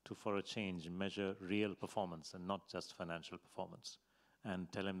to, for a change, measure real performance and not just financial performance?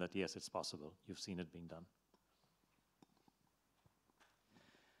 And tell him that, yes, it's possible. You've seen it being done.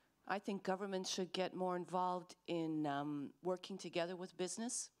 I think government should get more involved in working together with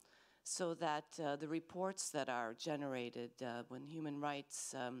business so that the reports that are generated when human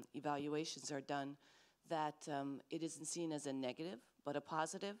rights evaluations are done, that it isn't seen as a negative, but a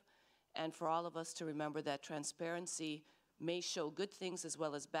positive. And for all of us to remember that transparency may show good things as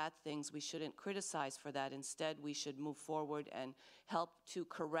well as bad things. We shouldn't criticize for that. Instead, we should move forward and help to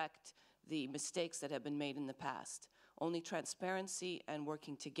correct the mistakes that have been made in the past. Only transparency and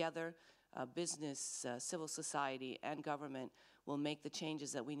working together, business, civil society, and government will make the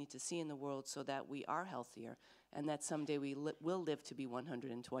changes that we need to see in the world so that we are healthier and that someday we will live to be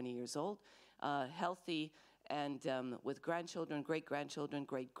 120 years old. Healthy and with grandchildren, great-grandchildren,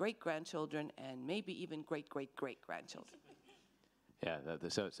 great-great-grandchildren, and maybe even great-great-great-grandchildren. Yeah,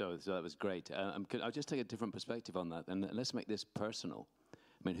 so that was great. I'll just take a different perspective on that, and let's make this personal.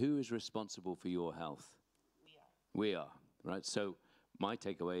 I mean, who is responsible for your health? We are, right? So my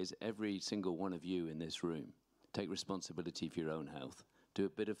takeaway is every single one of you in this room, take responsibility for your own health. Do a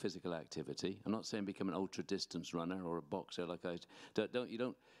bit of physical activity. I'm not saying become an ultra-distance runner or a boxer like I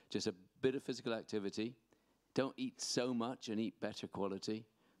don't. Just a bit of physical activity. Don't eat so much and eat better quality.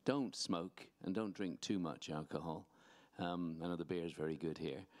 Don't smoke and don't drink too much alcohol. I know the beer is very good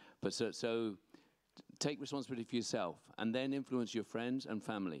here. But so take responsibility for yourself and then influence your friends and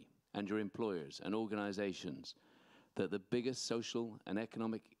family and your employers and organizations that the biggest social and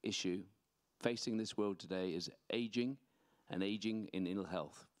economic issue facing this world today is aging and aging in ill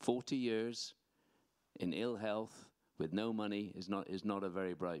health. 40 years in ill health with no money is not a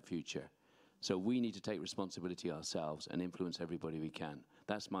very bright future. So we need to take responsibility ourselves and influence everybody we can.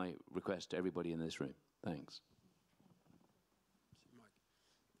 That's my request to everybody in this room. Thanks.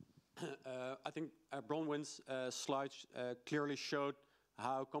 I think Bronwyn's slides clearly showed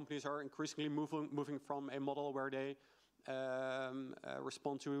how companies are increasingly moving from a model where they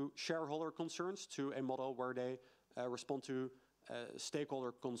respond to shareholder concerns to a model where they respond to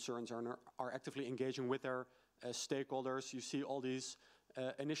stakeholder concerns and are actively engaging with their stakeholders. You see all these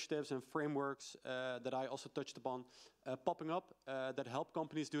initiatives and frameworks that I also touched upon popping up that help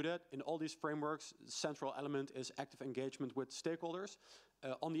companies do that. In all these frameworks, the central element is active engagement with stakeholders.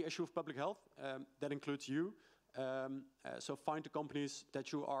 On the issue of public health, that includes you. So find the companies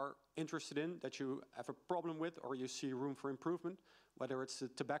that you are interested in, that you have a problem with, or you see room for improvement, whether it's the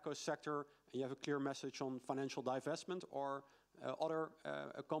tobacco sector and you have a clear message on financial divestment, or other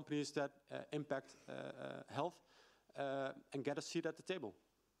companies that impact health, and get a seat at the table.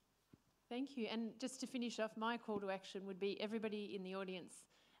 Thank you. And just to finish off, my call to action would be everybody in the audience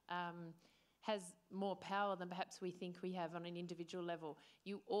has more power than perhaps we think we have on an individual level.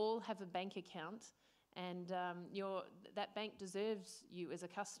 You all have a bank account, and that bank deserves you as a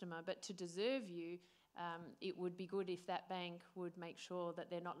customer, but to deserve you, it would be good if that bank would make sure that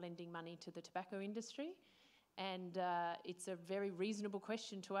they're not lending money to the tobacco industry. And it's a very reasonable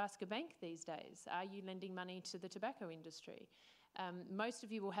question to ask a bank these days. Are you lending money to the tobacco industry? Most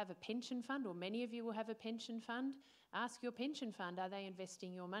of you will have a pension fund, or many of you will have a pension fund. Ask your pension fund, are they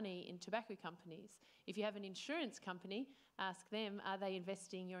investing your money in tobacco companies? If you have an insurance company, ask them, are they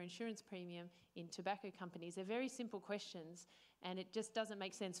investing your insurance premium in tobacco companies? They're very simple questions, and it just doesn't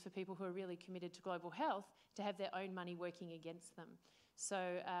make sense for people who are really committed to global health to have their own money working against them. So,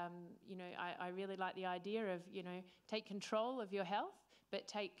 I really like the idea of, take control of your health, but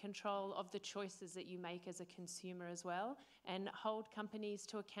take control of the choices that you make as a consumer as well, and hold companies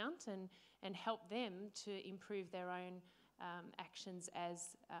to account and help them to improve their own actions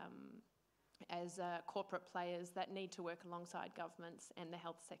as corporate players that need to work alongside governments and the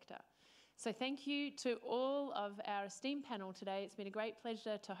health sector. So thank you to all of our esteemed panel today. It's been a great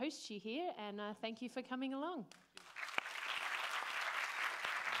pleasure to host you here, and thank you for coming along.